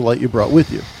had is the light you brought with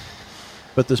you.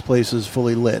 But this place is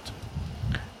fully lit.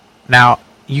 Now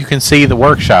you can see the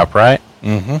workshop, right?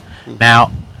 Mm-hmm.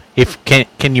 Now, if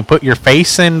can you put your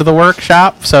face into the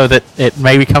workshop so that it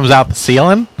maybe comes out the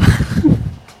ceiling?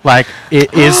 Like,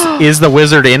 is the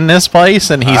wizard in this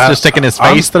place and he's just sticking his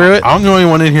face through it? I'm the only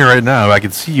one in here right now. I can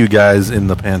see you guys in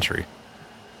the pantry.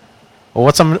 Well,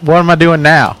 what am I doing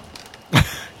now?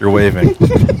 You're waving.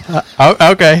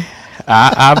 Oh, okay,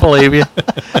 I believe you.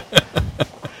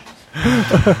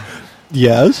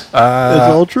 Yes, it's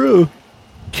all true.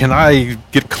 Can I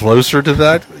get closer to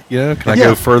that? Can I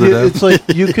go further down? It's like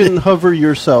you can hover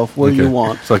yourself where you Okay.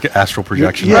 want. It's like an astral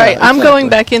projection. Yeah, Right, I'm exactly. going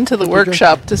back into the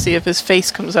workshop to see if his face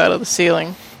comes out of the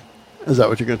ceiling. Is that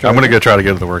what you're going to try? I'm going to go try to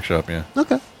go to the workshop, yeah.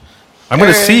 Okay. I'm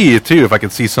going to Alright. see it, too, if I can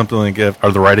see something like,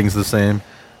 are the writings the same?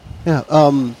 Yeah.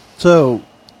 So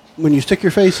when you stick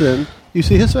your face in, you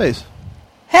see his face.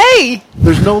 Hey!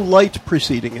 There's no light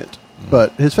preceding it,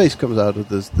 but his face comes out of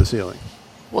the ceiling.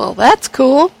 Well, that's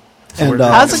cool. And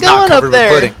How's It's it not going covered up with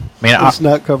there? pudding. I mean, it's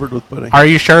not covered with pudding. are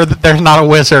you sure that there's not a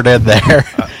wizard in there?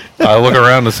 I look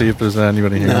around to see if there's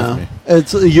anybody here with No, me.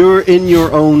 it's you're in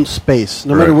your own space.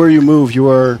 No matter Right. where you move, you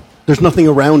are. There's nothing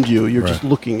around you. You're just Right.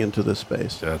 looking into this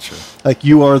space. Gotcha. Like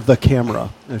you are the camera,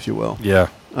 if you will. Yeah.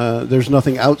 There's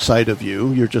nothing outside of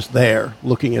you. You're just there,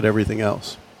 looking at everything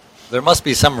else. There must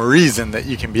be some reason that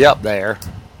you can be up there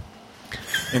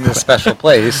in this special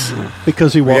place.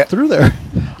 Because he walked Yeah. through there.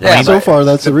 Yeah, so but far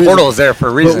that's the the reason. portal is there for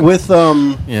a reason. But with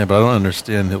Yeah, but I don't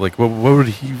understand. Like, what would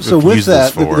he so have with used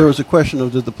that, this for? there was a question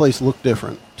of did the place look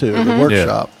different to Mm-hmm. the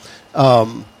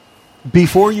workshop?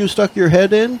 Before you stuck your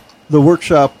head in, the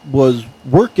workshop was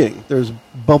working. There's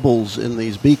bubbles in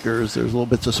these beakers. There's little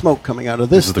bits of smoke coming out of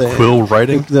this Is the thing. quill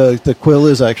writing? The quill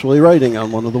is actually writing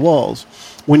on one of the walls.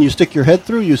 When you stick your head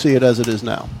through, you see it as it is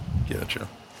now. Gotcha.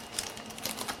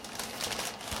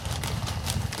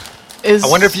 Is I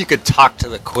wonder if you could talk to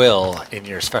the quill in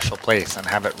your special place and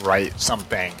have it write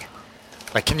something.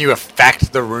 Like, can you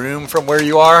affect the room from where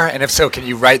you are? And if so, can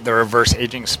you write the reverse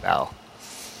aging spell?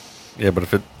 Yeah, but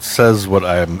if it says what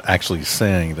I'm actually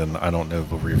saying, then I don't know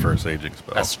the reverse aging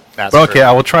spell. That's But okay, true.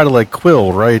 I will try to, like,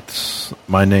 quill write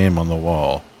my name on the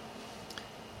wall.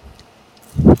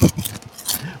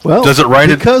 Well, Does it write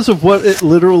it- because of what it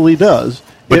literally does?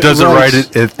 But does it write writes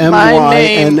it-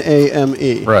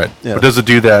 MYNAME? Right. Yeah. But does it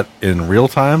do that in real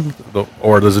time?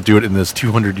 Or does it do it in this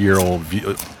 200-year-old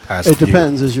past It view?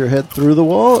 depends. Is your head through the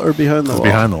wall or behind the It's wall?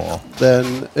 behind the wall.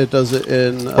 Then it does it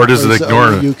in. a Or does it place ignore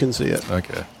only it? You can see it.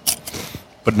 Okay.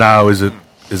 But now, is it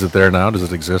there now? Does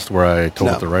it exist where I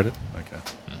told No. it to write it?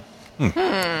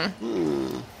 Okay.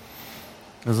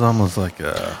 It's almost like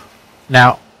a...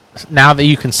 now that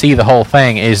you can see the whole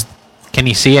thing, can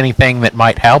you see anything that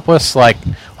might help us? Like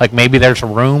maybe there's a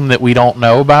room that we don't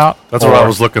know about. That's what I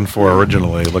was looking for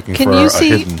originally, looking Can for you a see-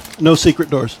 hidden... No secret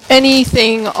doors.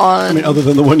 anything on I mean, other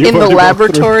than the one you in the already walked through.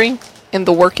 laboratory, in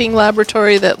the working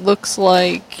laboratory, that looks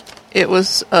like it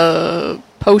was a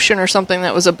potion or something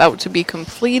that was about to be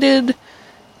completed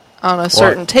on a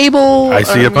certain table? I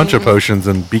see I a bunch of mean, potions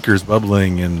and beakers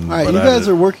bubbling and... All right, but you I guys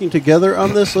did- are working together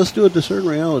on this. Let's do a discern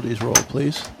realities roll,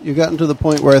 please. You've gotten to the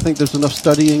point where I think there's enough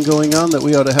studying going on that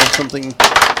we ought to have something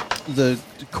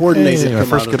coordinated. Hey, my come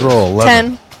first out of good this. roll,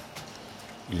 11.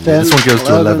 10. This one goes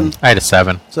to 11. I had a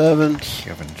 7. 7.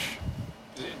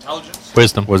 Intelligence?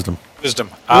 Wisdom. Wisdom.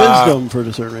 Wisdom for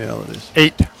discern realities.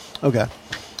 8. Okay.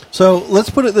 So let's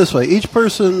put it this way. Each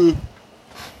person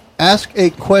ask a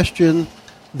question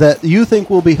that you think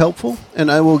will be helpful, and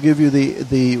I will give you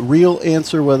the real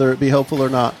answer, whether it be helpful or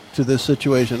not, to this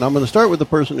situation. I'm going to start with the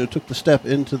person who took the step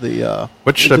into the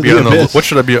What should I into be the on the abyss. What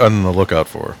should I be on the lookout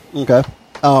for? Okay.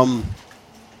 You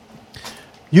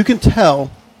can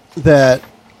tell that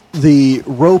the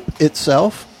rope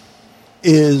itself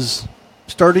is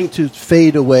starting to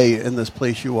fade away in this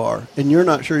place you are, and you're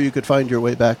not sure you could find your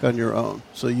way back on your own.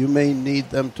 So you may need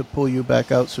them to pull you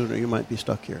back out sooner. You might be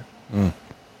stuck here.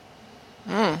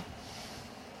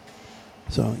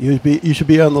 So you should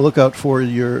be on the lookout for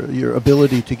your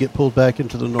ability to get pulled back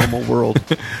into the normal world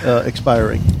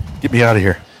expiring. Get me out of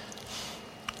here.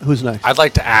 Who's next? I'd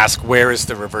like to ask, where is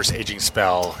the reverse aging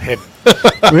spell hidden?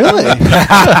 Really?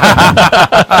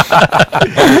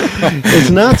 It's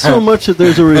not so much that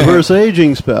there's a reverse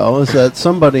aging spell, as that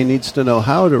somebody needs to know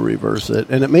how to reverse it,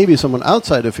 and it may be someone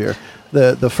outside of here.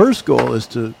 The first goal is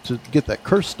to get that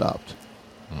curse stopped.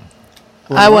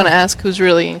 I want to ask who's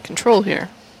really in control here.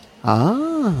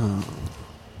 Ah,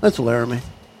 that's Laramie.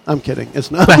 I'm kidding.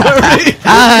 It's not Laramie.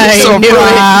 I knew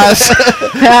it.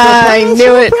 I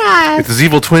knew it. It's his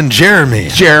evil twin, Jeremy.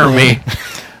 Jeremy.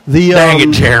 Dang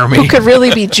it, Jeremy. Who could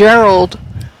really be Gerald?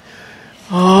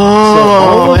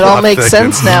 Oh, it all makes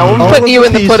sense now. We're putting you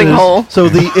in the pudding hole. So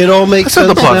it all makes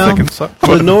sense now.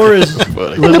 Lenore is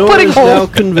now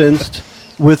convinced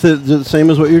with it, the same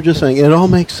as what you're just saying. It all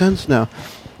makes sense now.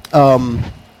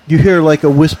 You hear like a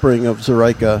whispering of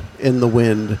Zoraika in the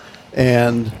wind,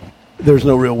 and there's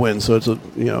no real wind, so it's a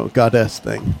goddess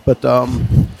thing. But all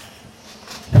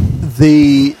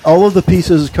of the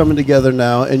pieces coming together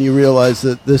now, and you realize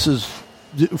that this is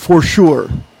for sure,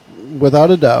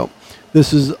 without a doubt,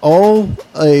 this is all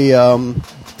a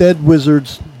dead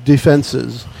wizard's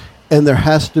defenses, and there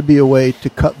has to be a way to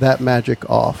cut that magic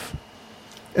off.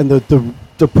 And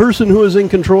the person who is in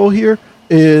control here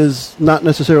is not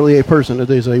necessarily a person. It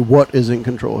is a what is in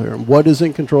control here. And what is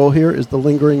in control here is the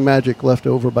lingering magic left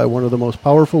over by one of the most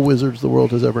powerful wizards the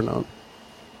world has ever known.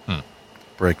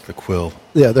 Break the quill.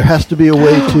 Yeah, there has to be a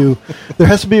way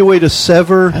to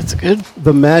sever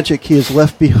the magic he has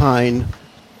left behind,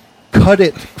 cut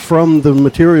it from the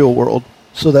material world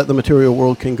so that the material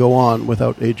world can go on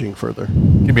without aging further.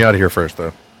 Get me out of here first,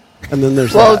 though. And then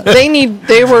there's that.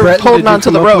 They were Brett, holding on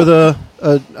to the rope. With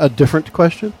a different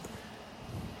question?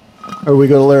 Or we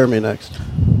go to Laramie next?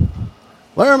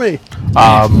 Laramie!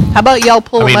 How about y'all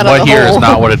pull him out of the hole? What here is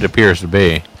not what it appears to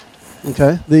be.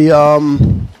 Okay.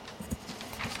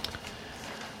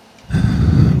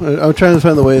 I'm trying to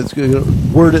find the way it's going to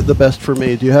word it the best for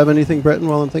me. Do you have anything, Breton,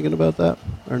 while I'm thinking about that?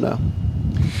 Or no?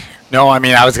 No, I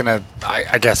mean, I was going to,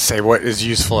 I guess, say what is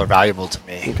useful or valuable to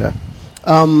me. Okay.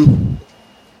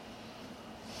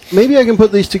 Maybe I can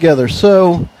put these together.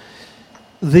 So,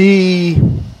 the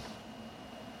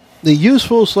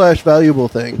useful / valuable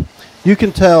thing, you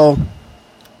can tell,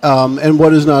 and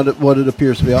what is not what it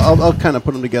appears to be. I'll kind of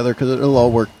put them together because it'll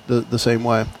all work the same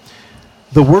way.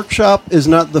 The workshop is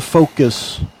not the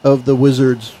focus of the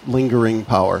wizard's lingering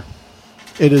power.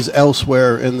 It is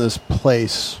elsewhere in this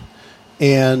place.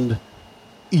 And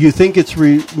you think it's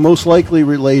most likely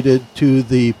related to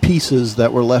the pieces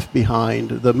that were left behind,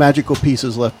 the magical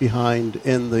pieces left behind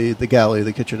in the galley,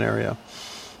 the kitchen area.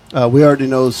 We already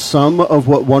know some of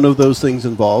what one of those things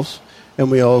involves,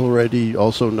 and we already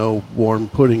also know warm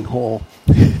pudding hole.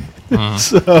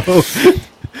 So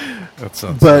that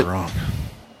sounds so wrong.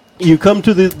 You come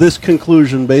to this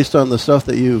conclusion based on the stuff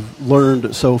that you've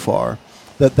learned so far,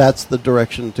 that that's the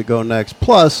direction to go next.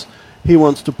 Plus, he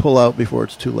wants to pull out before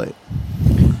it's too late.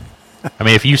 I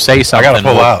mean, if you say something, I gotta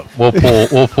pull out.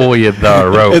 We'll pull you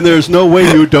the rope. And there's no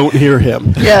way you don't hear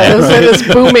him. Yeah, it was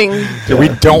booming. Yeah. We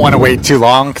don't want to wait too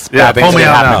long. Yeah, pull me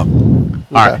out now.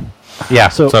 All right. Yeah,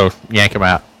 so yank him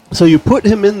out. So you put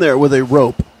him in there with a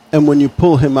rope, and when you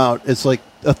pull him out, it's like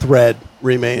a thread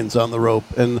remains on the rope,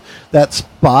 and that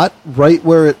spot right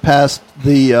where it passed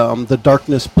the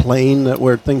darkness plane,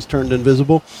 where things turned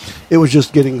invisible, it was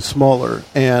just getting smaller.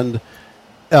 And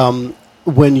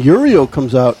when Uriel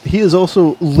comes out, he is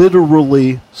also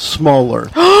literally smaller,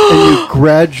 and you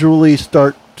gradually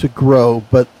start to grow.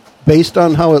 But based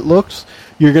on how it looks,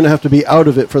 you're going to have to be out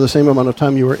of it for the same amount of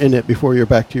time you were in it before you're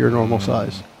back to your normal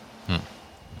size.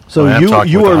 So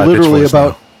you are literally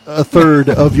about a third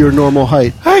of your normal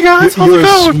height. Hey guys, you're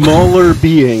a smaller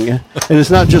being, and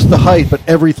it's not just the height, but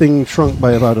everything shrunk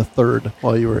by about a third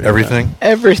while you were in everything.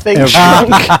 Everything shrunk.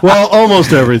 Well,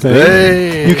 almost everything.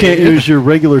 Hey. You can't use your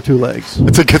regular 2 legs.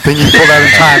 It's a good thing you pulled out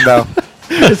in time, though.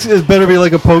 It better be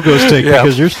like a pogo stick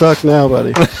because you're stuck now,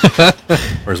 buddy.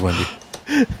 Where's Wendy?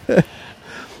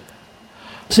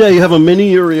 So you have a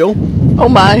mini Uriel. Oh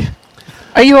my!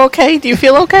 Are you okay? Do you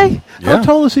feel okay? Yeah. How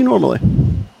tall is he normally?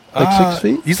 Like 6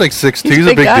 feet? He's like 6'2". He's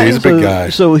a big guy. He's a big guy.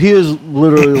 So he is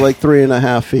literally like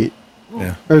 3.5 feet.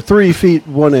 Yeah. or 3 feet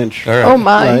 1 inch. All right. Oh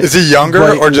my! Right. Is he younger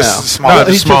Right or just now. smaller? No,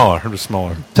 he's just smaller. Just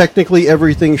smaller. Technically,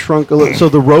 everything shrunk a little. So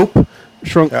the rope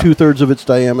shrunk Yeah. 2/3 of its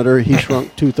diameter. He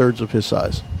shrunk 2/3 of his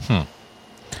size.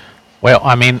 Well,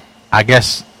 I mean, I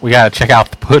guess we got to check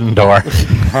out the pudding door.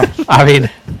 I mean,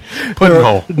 Pudding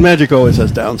hole. Magic always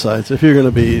has downsides. If you're going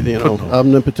to be,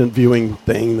 omnipotent viewing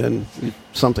thing, then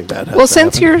something bad happens. Well,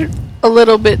 since you're a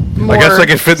little bit more guess I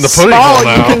can fit in the pudding small, hole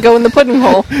now. you can go in the pudding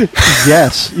hole.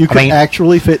 yes, you can mean-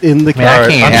 actually fit in the I mean, I car.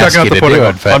 can't I'm ask checking out you the to pudding do hole.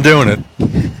 it, but- I'm doing it.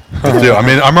 I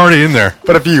mean, I'm already in there.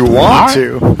 But if you want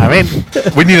to, I mean,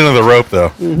 We need another rope,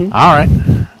 though. all right.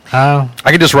 I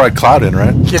can just ride Cloud in,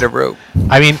 right? get a rope.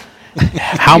 I mean,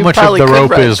 how You much of probably the could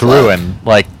rope ride is Cloud. ruined?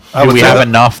 Like, I do would we say have that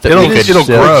enough that it'll- we could it'll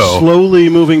still- grow. Slowly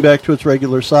moving back to its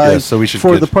regular size Yeah, so we should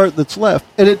for get- the part that's left.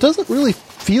 And it doesn't really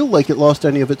feel like it lost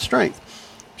any of its strength.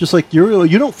 Just like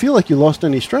you don't feel like you lost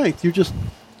any strength. You just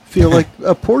feel like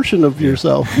a portion of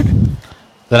yourself.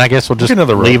 Then I guess we'll just get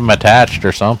another rope. leave them attached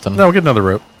or something. No, we'll get another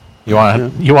rope. You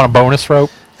want a bonus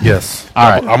rope? Yes. All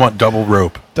right. I want double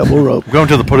rope. Double rope. I'm going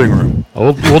to the pudding room.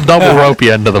 We'll double rope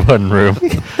you into the pudding room.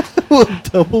 We'll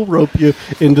double rope you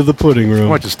into the pudding I room.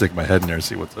 might just stick my head in there and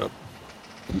see what's up.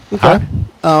 Okay.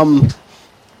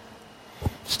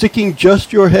 Sticking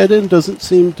just your head in doesn't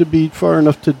seem to be far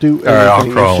enough to do anything. All right, I'll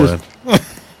It's crawl just- in.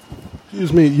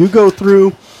 Excuse me. You go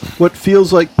through what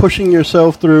feels like pushing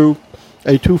yourself through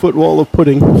a 2-foot wall of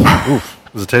pudding,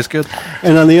 Does it taste good?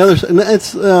 and on the other side,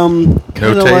 it's kind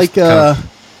of taste, like kinda-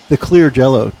 the clear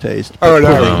Jello taste. Oh, but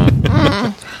no. pudding,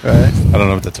 right? I don't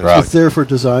know what that tastes It's there for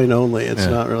design only. It's Yeah.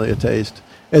 not really a taste.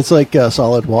 It's like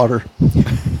solid water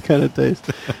kind of taste.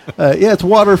 Yeah, it's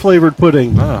water flavored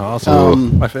pudding. Oh,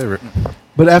 awesome. My favorite.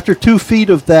 But after 2 feet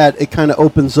of that, it kind of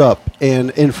opens up, and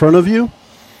in front of you,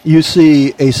 you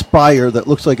see a spire that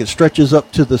looks like it stretches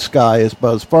up to the sky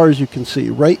about as far as you can see.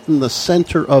 Right in the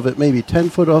center of it, maybe 10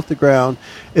 foot off the ground,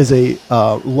 is a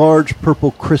large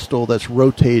purple crystal that's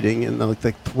rotating and like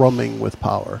thrumming with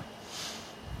power.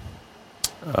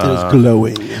 It is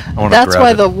glowing. I want to That's grab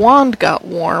why it. the wand got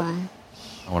warm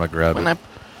I want to grab when it. I.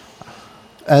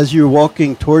 As you're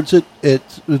walking towards it,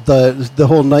 it's the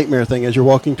whole nightmare thing. As you're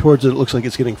walking towards it, it looks like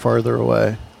it's getting farther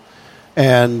away,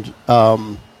 and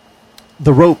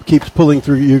the rope keeps pulling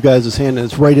through you guys' hand, and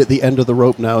it's right at the end of the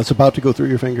rope now. It's about to go through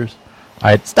your fingers,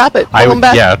 Stop it! I Pull would, him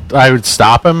back. yeah, I would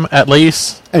stop him at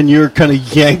least. and you're kind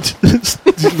of yanked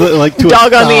like to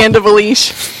Dog a on the stop. end of a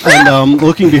leash. And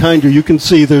looking behind you, you can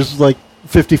see there's like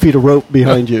 50 feet of rope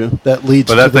behind you that leads.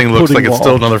 But to that the thing looks like pudding it's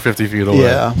still wall. another 50 feet away.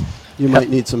 Yeah, you might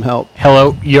need some help.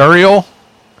 Hello, Uriel.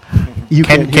 You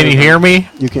Can can't you hear them. me?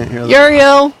 You can't hear them.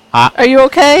 Uriel, are you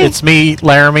okay? It's me,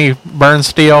 Laramie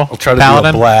Burnsteel. I'll try to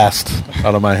Paladin. do a blast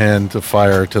out of my hand to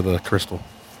fire to the crystal.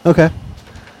 Okay.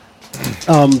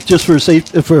 Just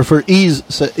for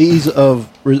ease of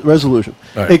resolution,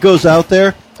 All right. it goes out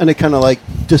there and it kind of like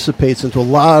dissipates into a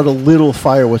lot of little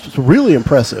fire wisps. It's really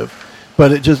impressive,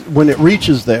 but it just when it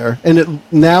reaches there, and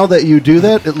now that you do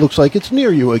that, it looks like it's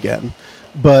near you again,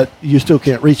 but you still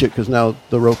can't reach it because now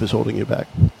the rope is holding you back.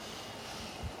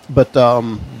 But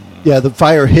yeah, the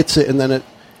fire hits it, and then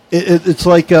it's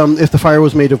like if the fire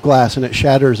was made of glass and it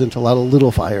shatters into a lot of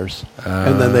little fires,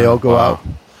 and then they all go wow. out.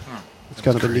 It's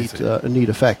kind of a neat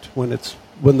effect when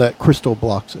that crystal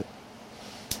blocks it.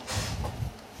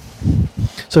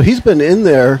 So he's been in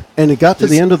there, and it got to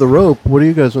the end of the rope. What do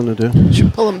you guys want to do?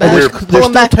 Pull him And back. there's Pull still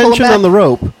him back. Pull him tension back. on the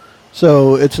rope,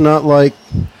 so it's not like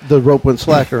the rope went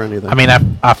slack or anything. I mean,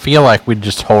 I feel like we'd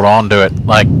just hold on to it.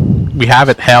 Like, we have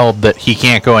it held that he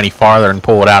can't go any farther and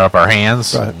pull it out of our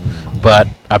hands. Right. But,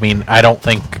 I mean, I don't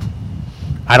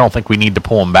think we need to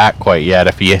pull him back quite yet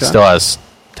if he still has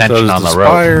tension So on there's the the rope.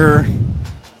 spire,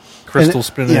 crystal And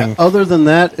spinning. Yeah, other than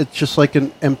that, it's just like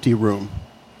an empty room.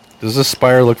 Does this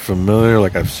spire look familiar?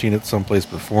 Like I've seen it someplace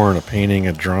before in a painting,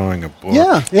 a drawing, a book.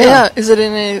 Yeah. Is it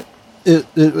in a?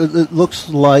 It looks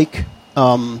like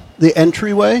the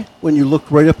entryway. When you look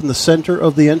right up in the center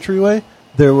of the entryway,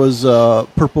 there was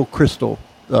purple crystal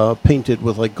painted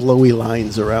with like glowy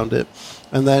lines around it.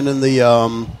 And then in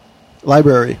the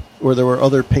library, where there were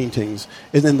other paintings,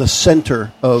 and in the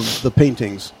center of the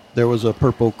paintings, there was a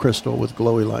purple crystal with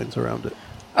glowy lines around it.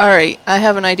 All right, I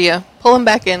have an idea. Pull him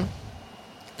back in.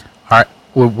 All right.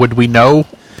 Would we know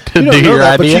to You do don't know your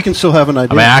that, but idea? you can still have an I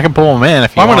idea. mean, I can pull him in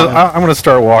if you want. I'm gonna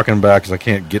start walking back because I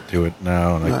can't get to it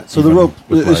now. And All right, so the rope,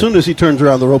 as soon as he turns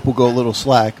around, the rope will go a little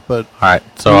slack, but All right.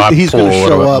 So I he's pull going a to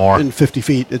little show bit up more. in 50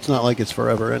 feet. It's not like it's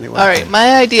forever anyway. All right,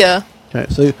 my idea. Okay,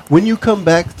 so when you come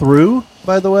back through,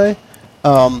 by the way, you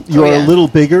are yeah. a little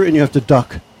bigger and you have to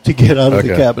duck to get out of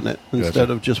the Okay. cabinet instead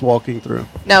Gotcha. of just walking through.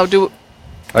 Now,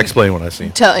 I explain what I see.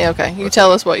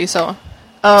 tell us what you saw.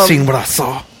 Seen what I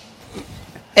saw.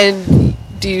 And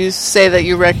do you say that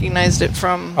you recognized it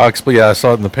from... I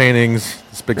saw it in the paintings.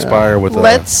 This big spire with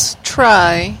Let's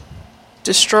try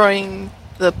destroying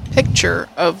the picture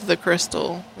of the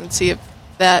crystal and see if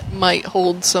that might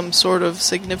hold some sort of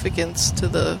significance to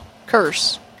the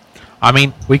curse. I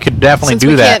mean, we could definitely Since do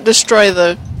we that. can't destroy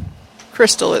the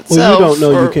crystal itself. Well, you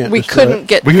don't know or you can't we destroy couldn't it.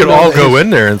 get... We could know all that go his- in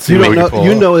there and see You what don't we know. can pull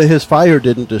You off. know that his fire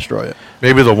didn't destroy it.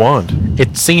 Maybe the wand.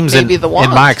 It seems Maybe in the wand.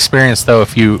 my experience, though,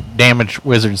 if you damage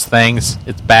wizards' things,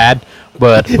 it's bad.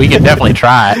 But we can definitely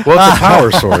try it. Well, it's a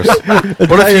power source. What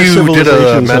Entire if you did a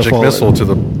civilizations have magic fallen. missile to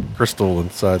the crystal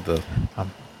inside the... I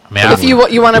mean, If you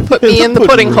want to put me in the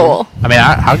pudding hole,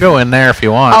 I'll go in there if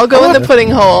you want. I'll go in the pudding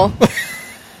hole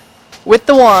with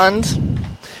the wand.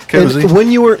 Cozy? And when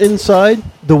you were inside,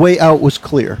 the way out was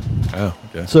clear. Oh,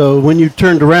 okay. So when you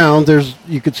turned around,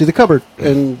 you could see the cupboard,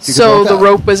 and you could So walk the out.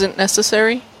 rope wasn't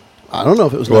necessary? I don't know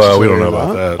if it was. Well, we don't know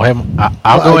necessary or about not. that.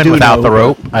 I'll Well, go I in do without know, the but-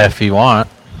 rope if you want.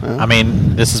 Yeah. I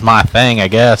mean, this is my thing, I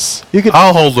guess. You could.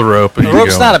 I'll hold the rope. And The you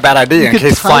rope's go. not a bad idea You in could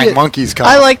case tie flying it- monkeys come.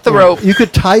 I like the rope. You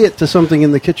could tie it to something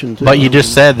in the kitchen too. But you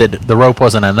just said that the rope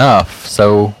wasn't enough.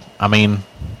 So, I mean,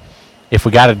 if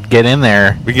we got to get in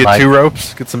there, We get like, 2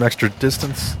 ropes, get some extra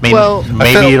distance. I mean, Well-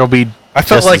 maybe felt- it'll be. I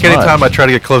felt just like as much. anytime I try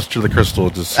to get closer to the crystal,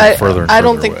 it just seems further and further I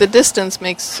don't think away. the distance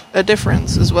makes a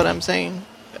difference, is what I'm saying.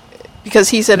 Because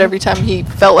he said every time he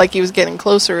felt like he was getting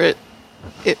closer, it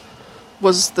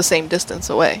was the same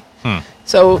distance away.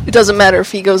 So it doesn't matter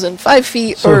if he goes in 5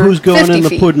 feet So or who's going 50 in the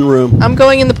feet. pudding room? I'm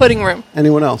going in the pudding room.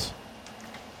 Anyone else?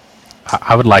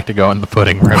 I would like to go in the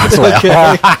pudding room as well. Okay.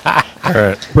 All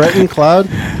right. Brett and Cloud,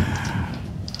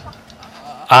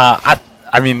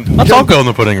 I mean, Let's all go in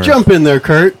the pudding room. jump in there,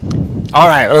 Kurt. all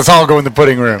right, let's all go in the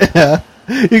pudding room.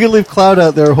 You can leave Cloud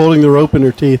out there holding the rope in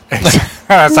her teeth.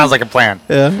 That sounds like a plan.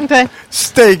 Yeah. Okay.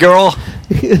 Stay, girl.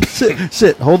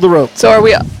 sit, hold the rope. So are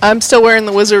we? I'm still wearing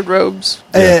the wizard robes.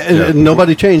 And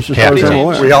nobody changed as Yeah, far as I'm changed.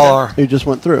 aware. We all are. You just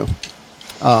went through.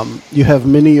 You have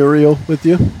Mini Uriel with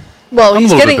you. Well, I'm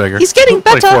he's a little getting bit bigger. he's getting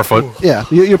Like better. 4 foot. Yeah,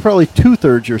 you're probably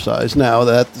 2/3 your size now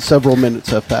that several minutes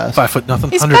have passed. 5 foot nothing.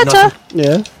 He's 100 better. nothing.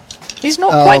 Yeah. He's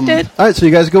not quite dead. All right, so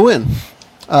you guys go in.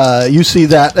 You see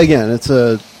that again. It's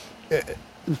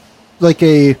like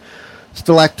a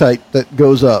stalactite that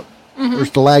goes up, or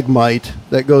stalagmite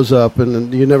that goes up, and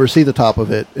then you never see the top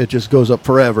of it. It just goes up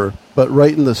forever. But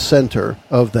right in the center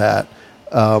of that,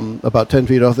 about 10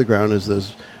 feet off the ground, is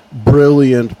this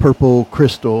brilliant purple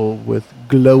crystal with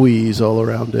glowies all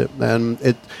around it, and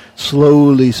it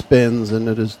slowly spins, and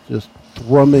it is just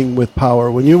thrumming with power.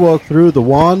 When you walk through, the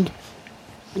wand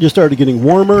just started getting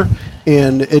warmer,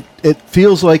 and it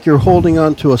feels like you're holding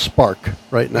on to a spark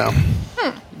right now.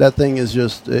 That thing is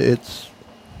just, it's,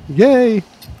 yay.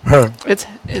 It's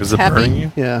Is it happy. burning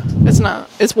you? Yeah, It's not.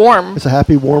 It's warm it's a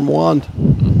happy, warm wand.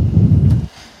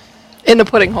 in the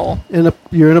pudding hole.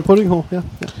 You're in a pudding hole, yeah.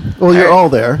 Well, you're Alright. all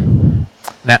there.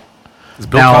 Now, Is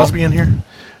Bill Now- Cosby in here?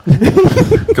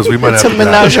 Because we might It's have a to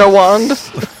menage a wand.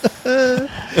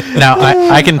 now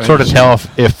I can sort of tell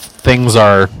if things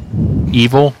are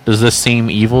evil. Does this seem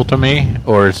evil to me,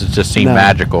 or does it just seem No.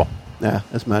 magical? Yeah,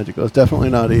 it's magical. It's definitely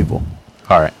not evil.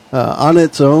 All right. On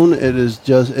its own,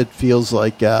 it feels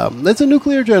like, it's a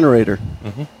nuclear generator.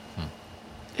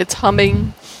 It's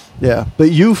humming. Yeah, but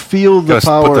you feel the Gotta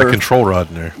power. put that control rod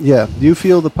in there. Yeah, you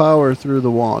feel the power through the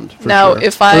wand. For Now, sure.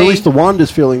 if Or I- at least the wand is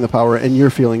feeling the power, and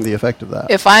you're feeling the effect of that.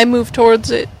 If I move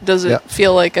towards it, does it Yeah.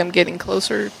 feel like I'm getting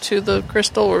closer to the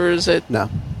crystal, or is it? No,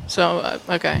 So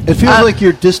okay. it feels like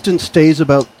your distance stays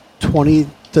about 20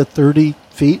 to 30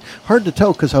 feet. Hard to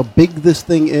tell because how big this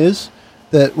thing is.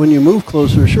 That when you move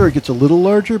closer, sure, it gets a little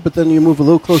larger, but then you move a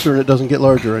little closer and it doesn't get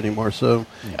larger anymore. So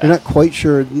you're not quite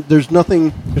sure. There's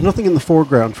nothing in the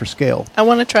foreground for scale. I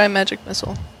want to try a magic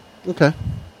missile Okay,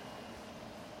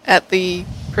 at the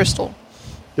crystal.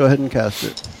 go ahead and cast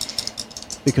it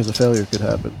because a failure could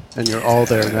happen, and you're all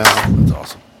there now. That's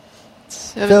awesome.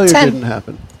 Failure 10. didn't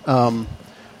happen. The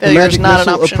Failure's magic not an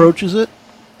missile option. approaches it,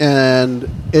 and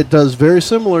it does very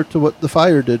similar to what the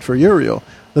fire did for Uriel.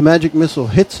 The magic missile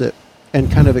hits it and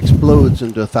kind of explodes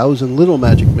into 1,000 little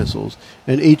magic missiles,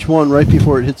 and each one, right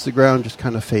before it hits the ground, just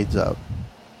kind of fades out.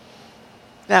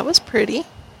 That was pretty.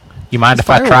 You mind It's if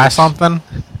I try fireworks. something?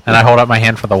 And I hold up my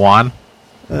hand for the wand.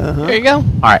 There you go. All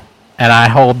right. And I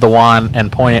hold the wand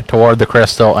and point it toward the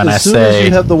crystal, and As I soon say, as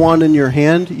you have the wand in your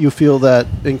hand, you feel that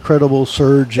incredible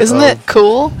surge. Isn't of, that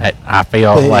cool? I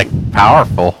feel Hey. like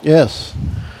powerful. Yes.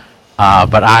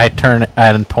 But I turn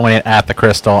and point it at the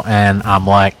crystal, and I'm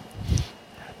like,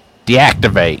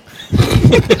 deactivate.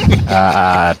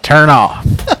 Turn off.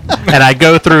 And I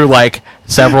go through like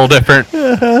several different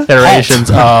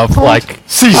iterations of like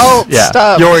Oh, Yeah.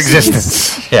 stop. Your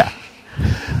existence. yeah,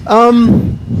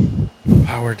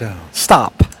 Power down.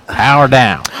 Stop. power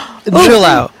down. Chill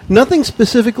out. Nothing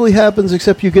specifically happens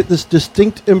except you get this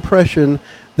distinct impression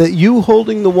that you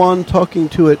holding the wand talking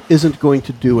to it isn't going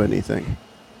to do anything.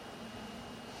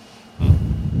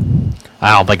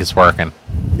 I don't think it's working.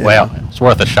 Yeah. Well, it's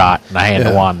worth a shot, and I hand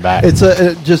the wand back. It's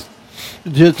just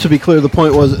to be clear, the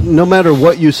point was no matter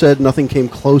what you said, nothing came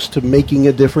close to making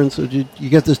a difference. So you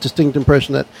get this distinct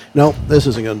impression that, no, this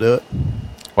isn't going to do it.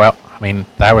 Well, I mean,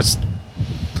 that's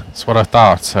what I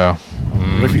thought, so...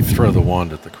 What if you throw the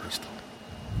wand at the crystal?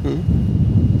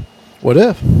 What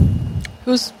if?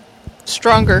 Who's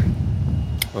stronger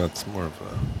Well, that's more of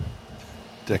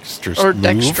a dexterous or move.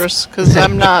 dexterous? Because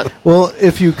I'm not. Well,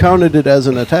 if you counted it as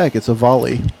an attack, it's a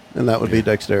volley, and that would be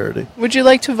dexterity. Would you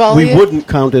like to volley We it? wouldn't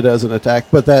count it as an attack,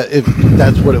 but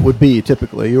that's what it would be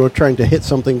typically. You were trying to hit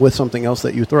something with something else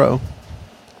that you throw.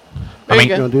 There I mean,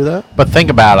 you You go. don't do that? But think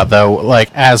about it, though. Like,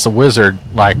 as a wizard,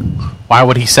 like, why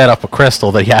would he set up a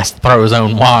crystal that he has to throw his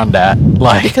own wand at?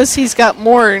 Like, Because he's got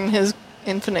more in his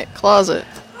infinite closet.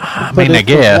 I But mean, I if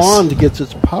guess. the wand gets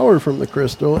its power from the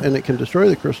crystal and it can destroy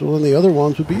the crystal, then the other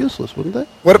wands would be useless, wouldn't they?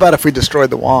 What about if we destroyed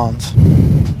the wands?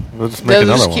 We'll just They'll make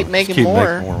another just one. keep making keep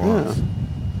more. wands. Yeah.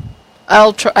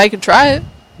 I'll try. I could try it.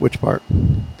 Which part?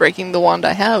 Breaking the wand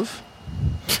I have.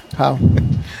 How?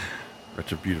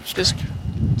 Retributive Just strike.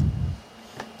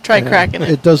 try cracking it.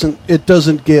 It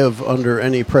doesn't give under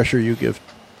any pressure you give.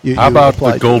 How about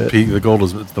apply the to gold it. piece? The gold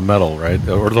is the metal, right?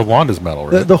 Or the wand is metal,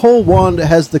 right? The whole wand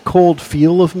has the cold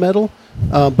feel of metal,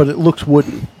 but it looks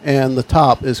wooden, and the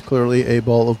top is clearly a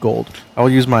ball of gold. I'll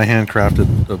use my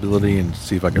handcrafted ability and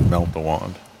see if I can melt the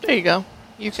wand. There you go.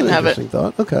 You That's can an have it. interesting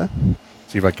thought. Okay.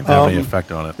 See if I can have any Um,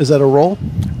 effect on it. Is that a roll?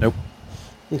 Nope.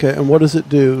 Okay, and what does it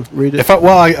do? Read it.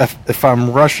 If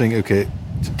I'm rushing, okay,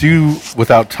 to do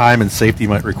without time and safety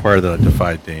might require that I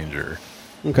defy danger.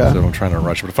 Okay. So I'm trying to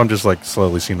rush. But if I'm just like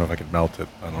slowly seeing if I can melt it,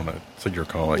 I don't know. It's your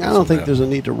call. I don't think there's a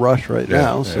need to rush right Yeah,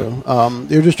 now. yeah. So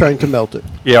you're just trying to melt it.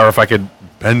 Yeah, or if I could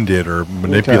bend it or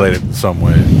manipulate it in some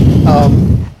way.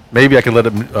 Maybe I could let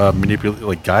it manipulate,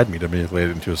 like guide me to manipulate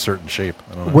it into a certain shape.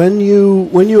 I don't know.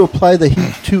 When you apply the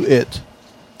heat to it,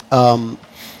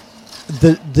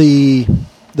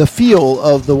 the feel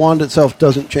of the wand itself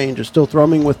doesn't change. It's still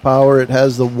thrumming with power. It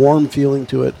has the warm feeling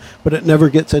to it, but it never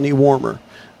gets any warmer.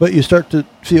 But you start to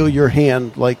feel your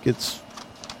hand like it's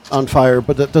on fire,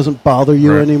 but that doesn't bother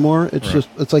you Right. anymore. It's Right. just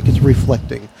it's like it's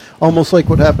reflecting, almost like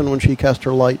what happened when she cast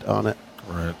her light on it.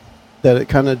 Right. That it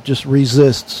kind of just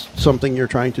resists something you're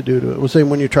trying to do to it. It was saying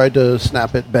when you tried to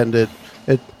snap it, bend it,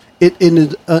 it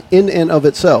in and of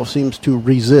itself seems to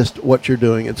resist what you're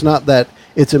doing. It's not that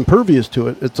it's impervious to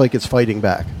it. It's like it's fighting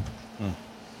back.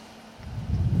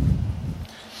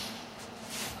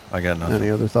 I got nothing. Any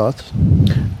other thoughts?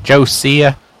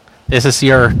 Josiah, this is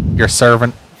your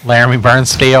servant, Laramie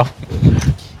Burnsteel.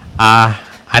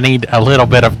 I need a little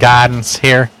bit of guidance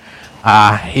here.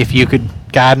 If you could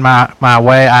guide my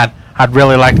way, I'd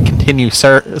really like to continue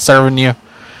serving you.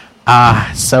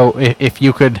 So if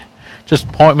you could just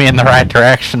point me in the right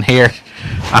direction here.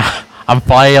 I'm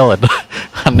flailing.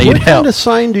 I need What help. kind of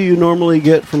sign do you normally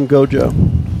get from Gojo?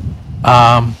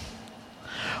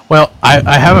 Well,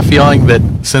 I have a feeling that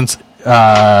since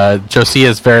Josiah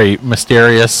is very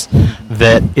mysterious,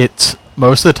 that it's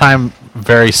most of the time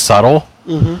very subtle,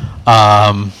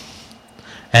 and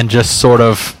just sort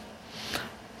of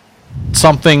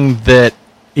something that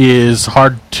is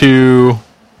hard to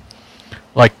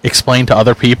like explain to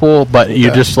other people, but you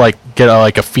Okay. just like get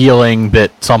a feeling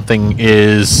that something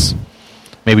is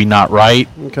maybe not right,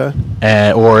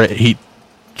 Okay. or he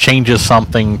changes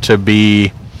something to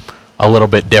be a little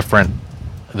bit different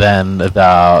than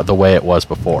the way it was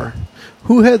before.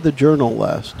 Who had the journal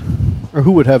last? Or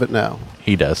who would have it now?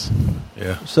 He does.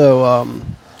 Yeah. So,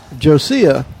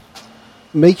 Josiah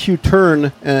makes you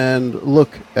turn and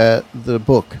look at the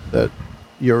book that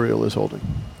Uriel is holding.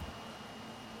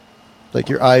 Like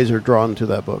your eyes are drawn to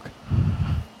that book.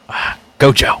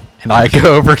 Go, Joe. And I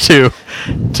go over to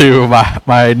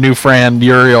my new friend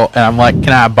Uriel, and I'm like,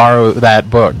 "Can I borrow that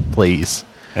book, please?"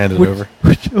 Hand it Which, over.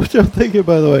 which I'm thinking,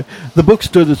 by the way, the book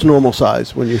stood its normal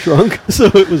size when you shrunk, so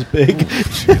it was big.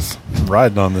 Jeez. I'm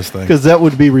riding on this thing. Because that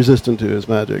would be resistant to his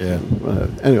magic. Yeah.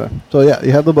 Anyway, so yeah,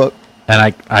 you have the book.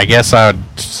 And I guess I would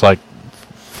just like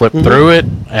flip through it,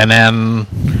 and then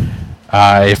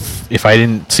if I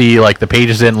didn't see like the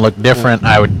pages didn't look different,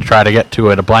 I would try to get to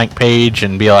it a blank page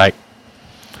and be like,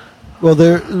 Well,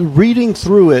 they're reading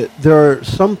through it. There are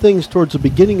some things towards the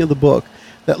beginning of the book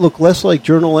that look less like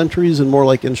journal entries and more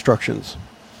like instructions.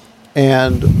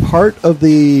 And part of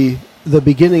the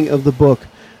beginning of the book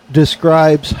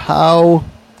describes how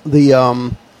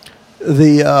the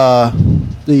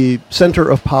center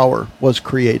of power was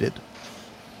created.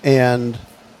 And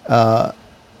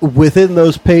within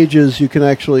those pages, you can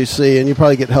actually see, and you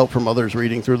probably get help from others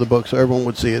reading through the book, so everyone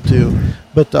would see it too.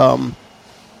 But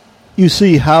you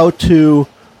see how to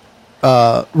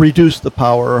reduce the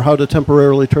power, or how to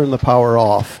temporarily turn the power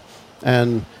off.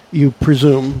 And you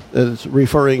presume that it's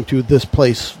referring to this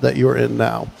place that you're in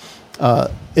now.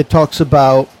 It talks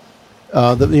about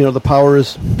the power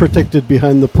is protected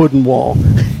behind the pudding wall.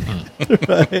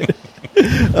 Right?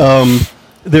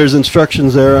 There's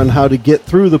instructions there on how to get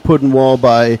through the pudding wall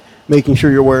by making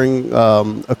sure you're wearing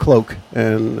a cloak,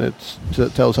 and it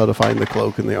tells how to find the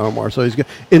cloak in the armoire. So he's got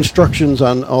instructions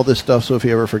on all this stuff, so if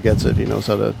he ever forgets it, he knows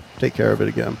how to take care of it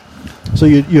again. So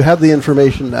you have the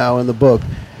information now in the book,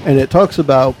 and it talks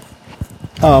about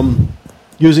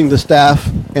using the staff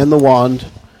and the wand,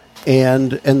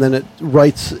 and then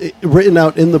written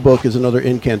out in the book is another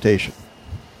incantation.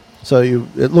 So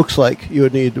it looks like you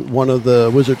would need one of the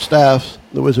wizard staffs,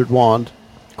 the wizard wand.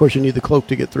 Of course, you need the cloak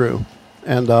to get through,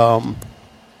 and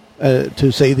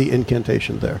to say the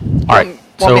incantation there. All right.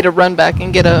 Want me to run back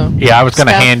and get a? Yeah, I was going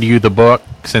to staff? hand you the book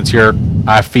since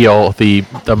I feel the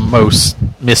most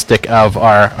mystic of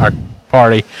our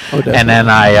party, and then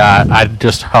I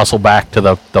just hustle back to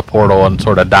the portal and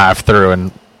sort of dive through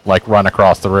and like run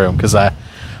across the room because I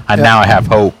now I have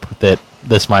hope that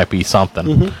this might be something.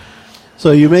 Mm-hmm.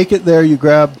 So you make it there. You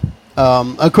grab.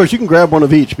 Of course, you can grab one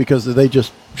of each because they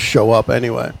just show up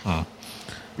anyway.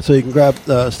 So you can grab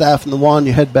the staff and the wand.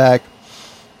 You head back,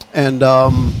 and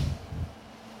from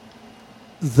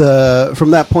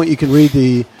that point you can read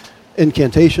the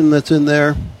incantation that's in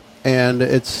there, and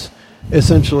it's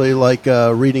essentially like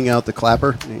reading out the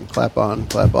clapper. You can clap on,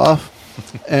 clap off,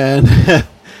 and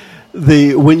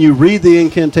when you read the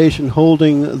incantation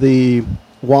holding the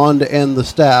wand and the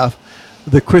staff,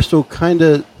 the crystal kind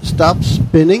of stops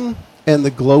spinning and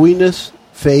the glowiness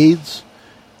fades,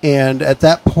 and at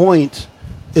that point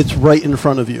it's right in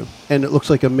front of you, and it looks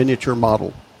like a miniature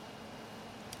model,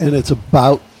 and it's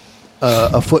about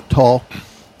a foot tall,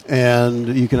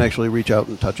 and you can actually reach out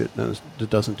and touch it, and it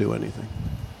doesn't do anything.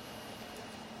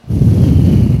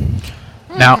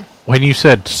 Now, when you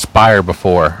said spire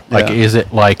before, is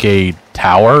it like a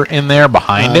tower in there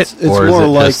behind it? It's more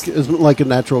like a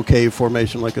natural cave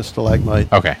formation, like a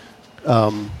stalagmite. Okay.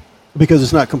 Because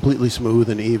it's not completely smooth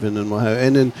and even,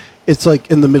 and then it's like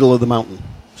in the middle of the mountain,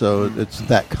 so it's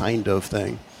that kind of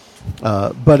thing.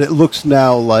 But it looks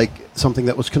now like something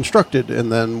that was constructed,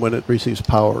 and then when it receives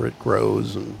power, it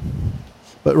grows.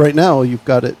 But right now, you've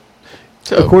got it.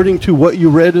 So according to what you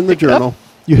read in the journal,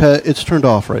 it's turned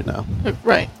off right now.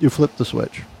 Right. You flip the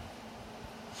switch.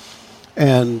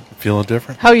 And feeling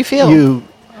different? How you feel?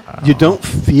 You don't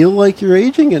feel like you're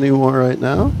aging anymore right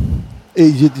now.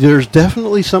 There's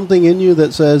definitely something in you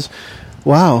that says,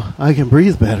 "Wow, I can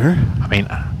breathe better." I mean,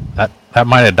 that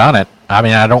might have done it. I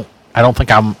mean, I don't think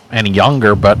I'm any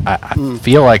younger, but I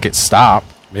feel like it stopped.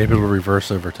 Maybe it'll reverse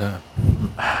over time.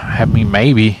 I mean,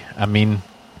 maybe. I mean,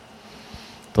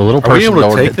 the little person. Are we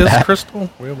able to take this crystal?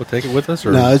 Are we able to take it with us?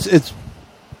 Or? No, it's.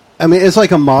 I mean, it's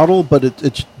like a model, but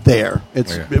it's there.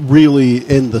 It's really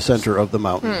in the center of the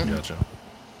mountain. Gotcha.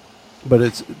 But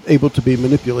it's able to be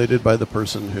manipulated by the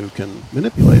person who can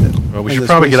manipulate it. Well, we should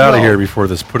probably get out of here before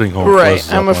this pudding hole closes.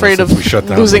 Right, I'm afraid of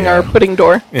losing our pudding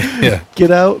door. Yeah. Get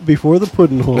out before the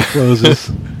pudding hole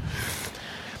closes.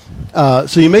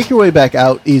 So you make your way back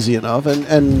out easy enough,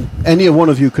 and any one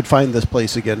of you could find this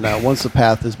place again now. Once the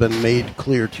path has been made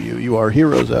clear to you. You are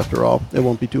heroes, after all. It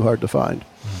won't be too hard to find.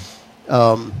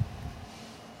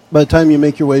 By the time you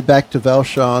make your way back to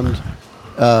Valshand,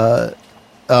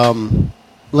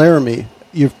 Laramie,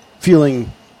 you're feeling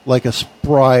like a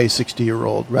spry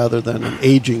 60-year-old rather than an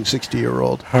aging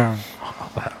 60-year-old. I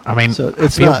mean, so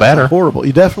it's I feel not better. Horrible.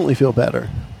 You definitely feel better.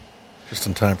 Just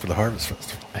in time for the Harvest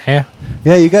Festival. Yeah.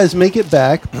 Yeah, you guys make it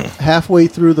back halfway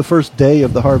through the first day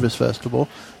of the Harvest Festival.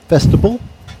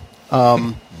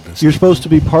 You're supposed to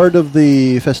be part of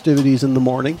the festivities in the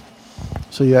morning,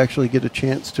 so you actually get a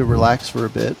chance to relax for a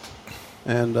bit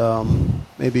and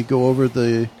maybe go over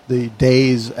the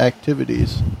day's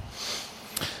activities.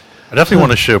 I definitely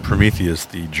want to show Prometheus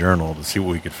the journal to see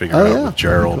what we could figure out with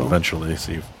Gerald eventually,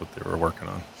 see what they were working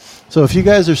on. So if you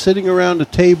guys are sitting around a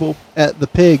table at the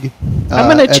Pig I'm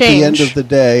gonna at change. the end of the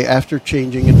day, after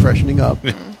changing and freshening up.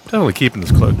 Definitely keeping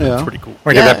this cloak. Yeah. That's pretty cool.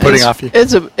 We're going to get that pudding off you.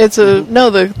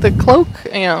 The cloak,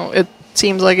 it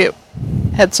seems like it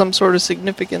had some sort of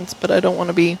significance, but I don't want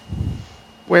to be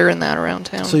wearing that around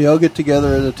town. So y'all get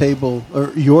together at a table,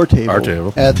 or your table, Our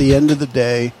table. at the end of the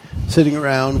day, sitting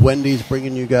around. Wendy's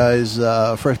bringing you guys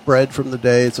fresh bread from the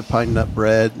day. It's a pine nut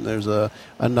bread, and there's a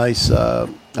nice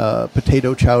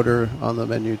potato chowder on the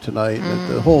menu tonight.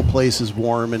 And the whole place is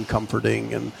warm and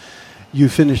comforting. And you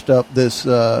finished up this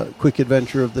quick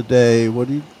adventure of the day.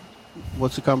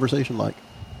 What's the conversation like?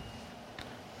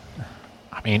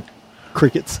 I mean,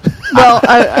 Crickets. Well,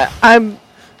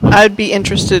 I'd be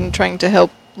interested in trying to help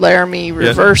Laramie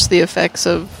reverse the effects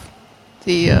of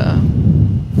the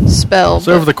spell.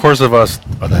 So over the course of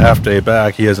the half day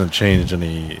back, he hasn't changed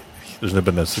any. There's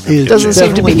been a significant doesn't change.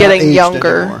 seem to be Definitely not getting aged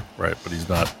younger. anymore. Right, but he's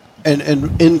not. And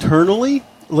internally,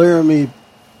 Laramie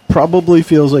probably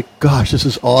feels like, gosh, this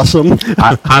is awesome.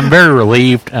 I'm very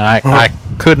relieved, and I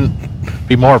couldn't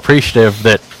be more appreciative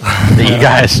that you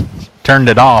guys turned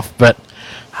it off, but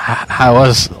I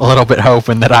was a little bit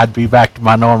hoping that I'd be back to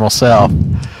my normal self.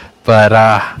 But,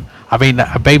 I mean,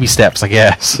 baby steps, I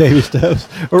guess. Baby steps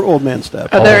or old man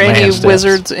steps. Are there Old man any steps.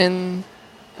 wizards in?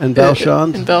 And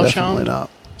Valshon? in Valshon? Definitely not.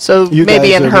 So You maybe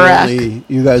guys in are the Harak. only-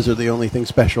 You guys are the only thing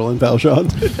special in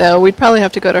Valshon. No, we'd probably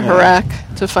have to go to Harak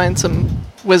to find some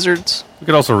wizards. We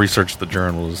could also research the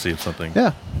journal to see if something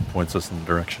Yeah. points us in the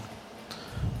direction.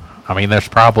 I mean, there's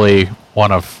probably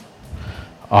one of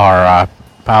our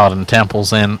paladin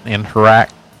temples in Harak.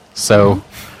 So,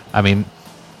 I mean,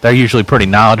 they're usually pretty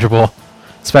knowledgeable,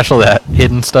 especially that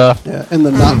hidden stuff. Yeah, and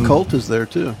the not cult is there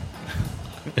too.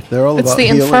 They're all It's about the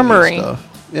healing and infirmary. stuff.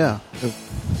 Yeah. You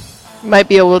might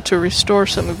be able to restore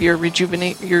some of your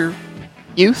your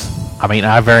youth. I mean,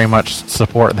 I very much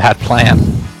support that plan.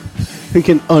 We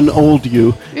can unold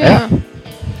you. Yeah.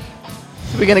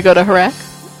 Are we gonna go to Harak?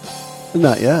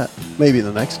 Not yet. Maybe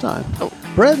the next time. Oh.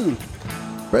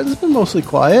 Breden's been mostly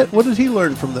quiet. What did he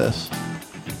learn from this?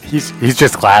 He's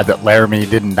just glad that Laramie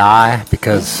didn't die,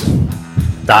 because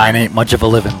dying ain't much of a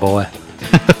living, boy.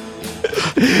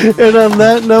 And on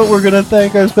that note, we're going to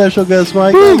thank our special guest,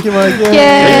 Mike. Thank you, Mike.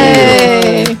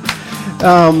 Yay!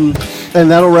 And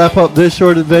that'll wrap up this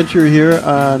short adventure here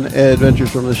on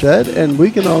Adventures from the Shed. And we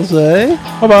can all say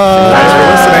bye-bye.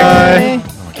 Bye.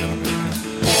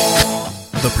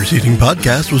 The preceding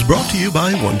podcast was brought to you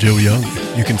by One Joe Young.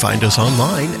 You can find us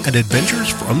online at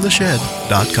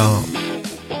adventuresfromtheshed.com.